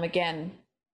his arm again.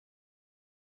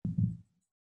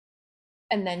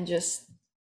 And then just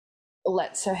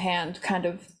lets her hand kind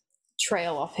of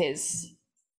trail off his.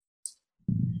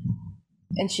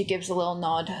 And she gives a little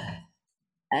nod.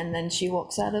 And then she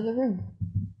walks out of the room.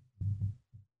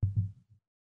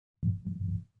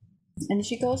 And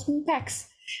she goes and packs.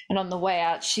 And on the way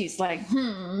out, she's like,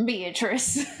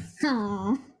 Beatrice.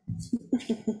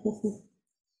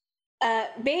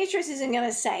 Beatrice isn't going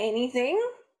to say anything.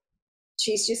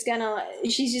 She's just gonna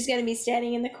be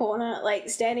standing in the corner, like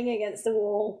standing against the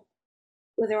wall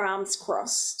with her arms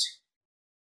crossed.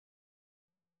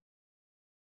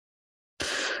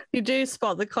 You do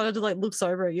spot the Connor like looks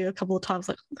over at you a couple of times,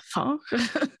 like, what the fuck?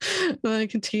 And then he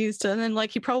continues to, and then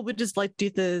like he probably just like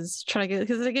dithers trying to get,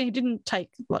 because again he didn't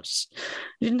take much,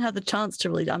 he didn't have the chance to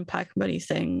really unpack many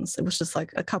things. It was just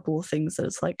like a couple of things that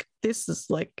it's like, this is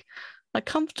like a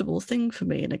comfortable thing for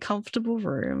me in a comfortable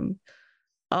room.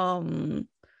 And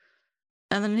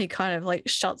then he kind of like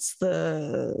shuts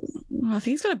the, I think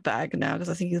he's got a bag now because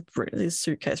I think his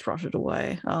suitcase rotted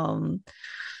away.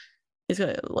 He's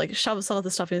got to like shove some of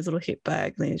the stuff in his little hip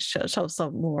bag, and then he shoves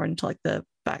some more into like the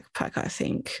backpack, I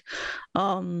think.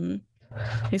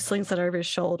 He slings that over his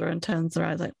shoulder and turns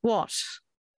around. He's like, what?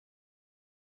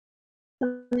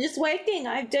 I'm just waiting.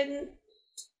 I didn't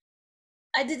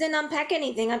unpack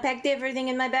anything. I packed everything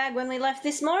in my bag when we left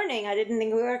this morning. I didn't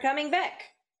think we were coming back.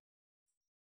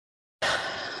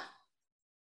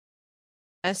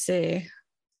 I see. I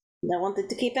wanted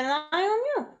to keep an eye on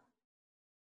you.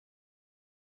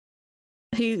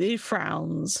 He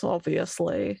frowns,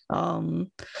 obviously. More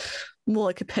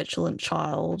like a petulant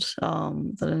child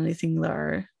than anything,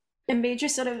 though. And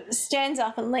Beatrice sort of stands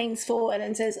up and leans forward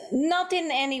and says, "Not in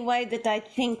any way that I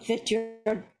think that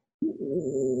you're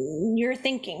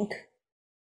thinking.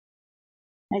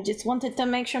 I just wanted to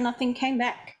make sure nothing came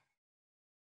back."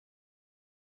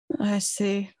 I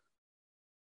see.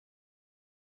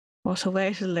 What a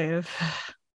way to live.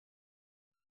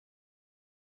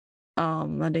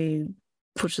 And he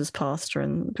pushes past her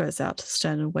and goes out to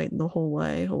stand and wait in the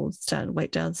hallway, or stand and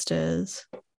wait downstairs.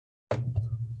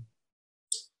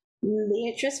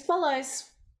 Beatrice follows.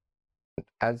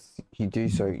 As you do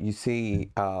so, you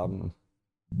see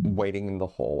waiting in the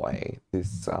hallway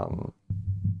this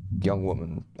young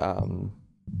woman,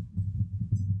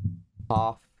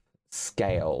 half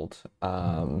scaled,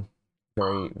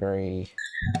 very, very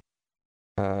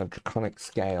draconic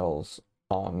scales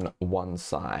on one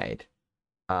side,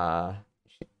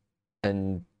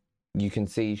 and you can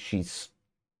see she's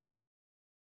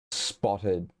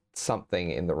spotted something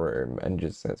in the room and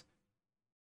just says,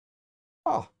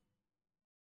 "Oh,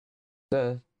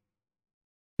 the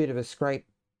bit of a scrape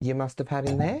you must have had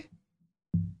in there.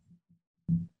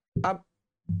 Are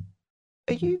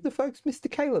you the folks Mr.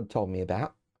 Caleb told me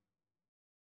about?"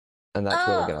 And that's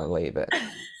where we're going to leave it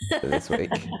for this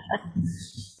week.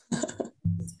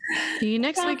 See you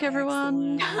next week,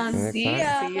 everyone. See ya. See you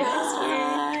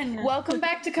next week. Welcome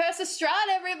back to Curse of Strahd,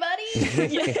 everybody.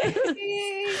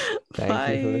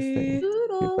 Thank you for listening.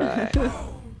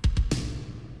 Goodbye.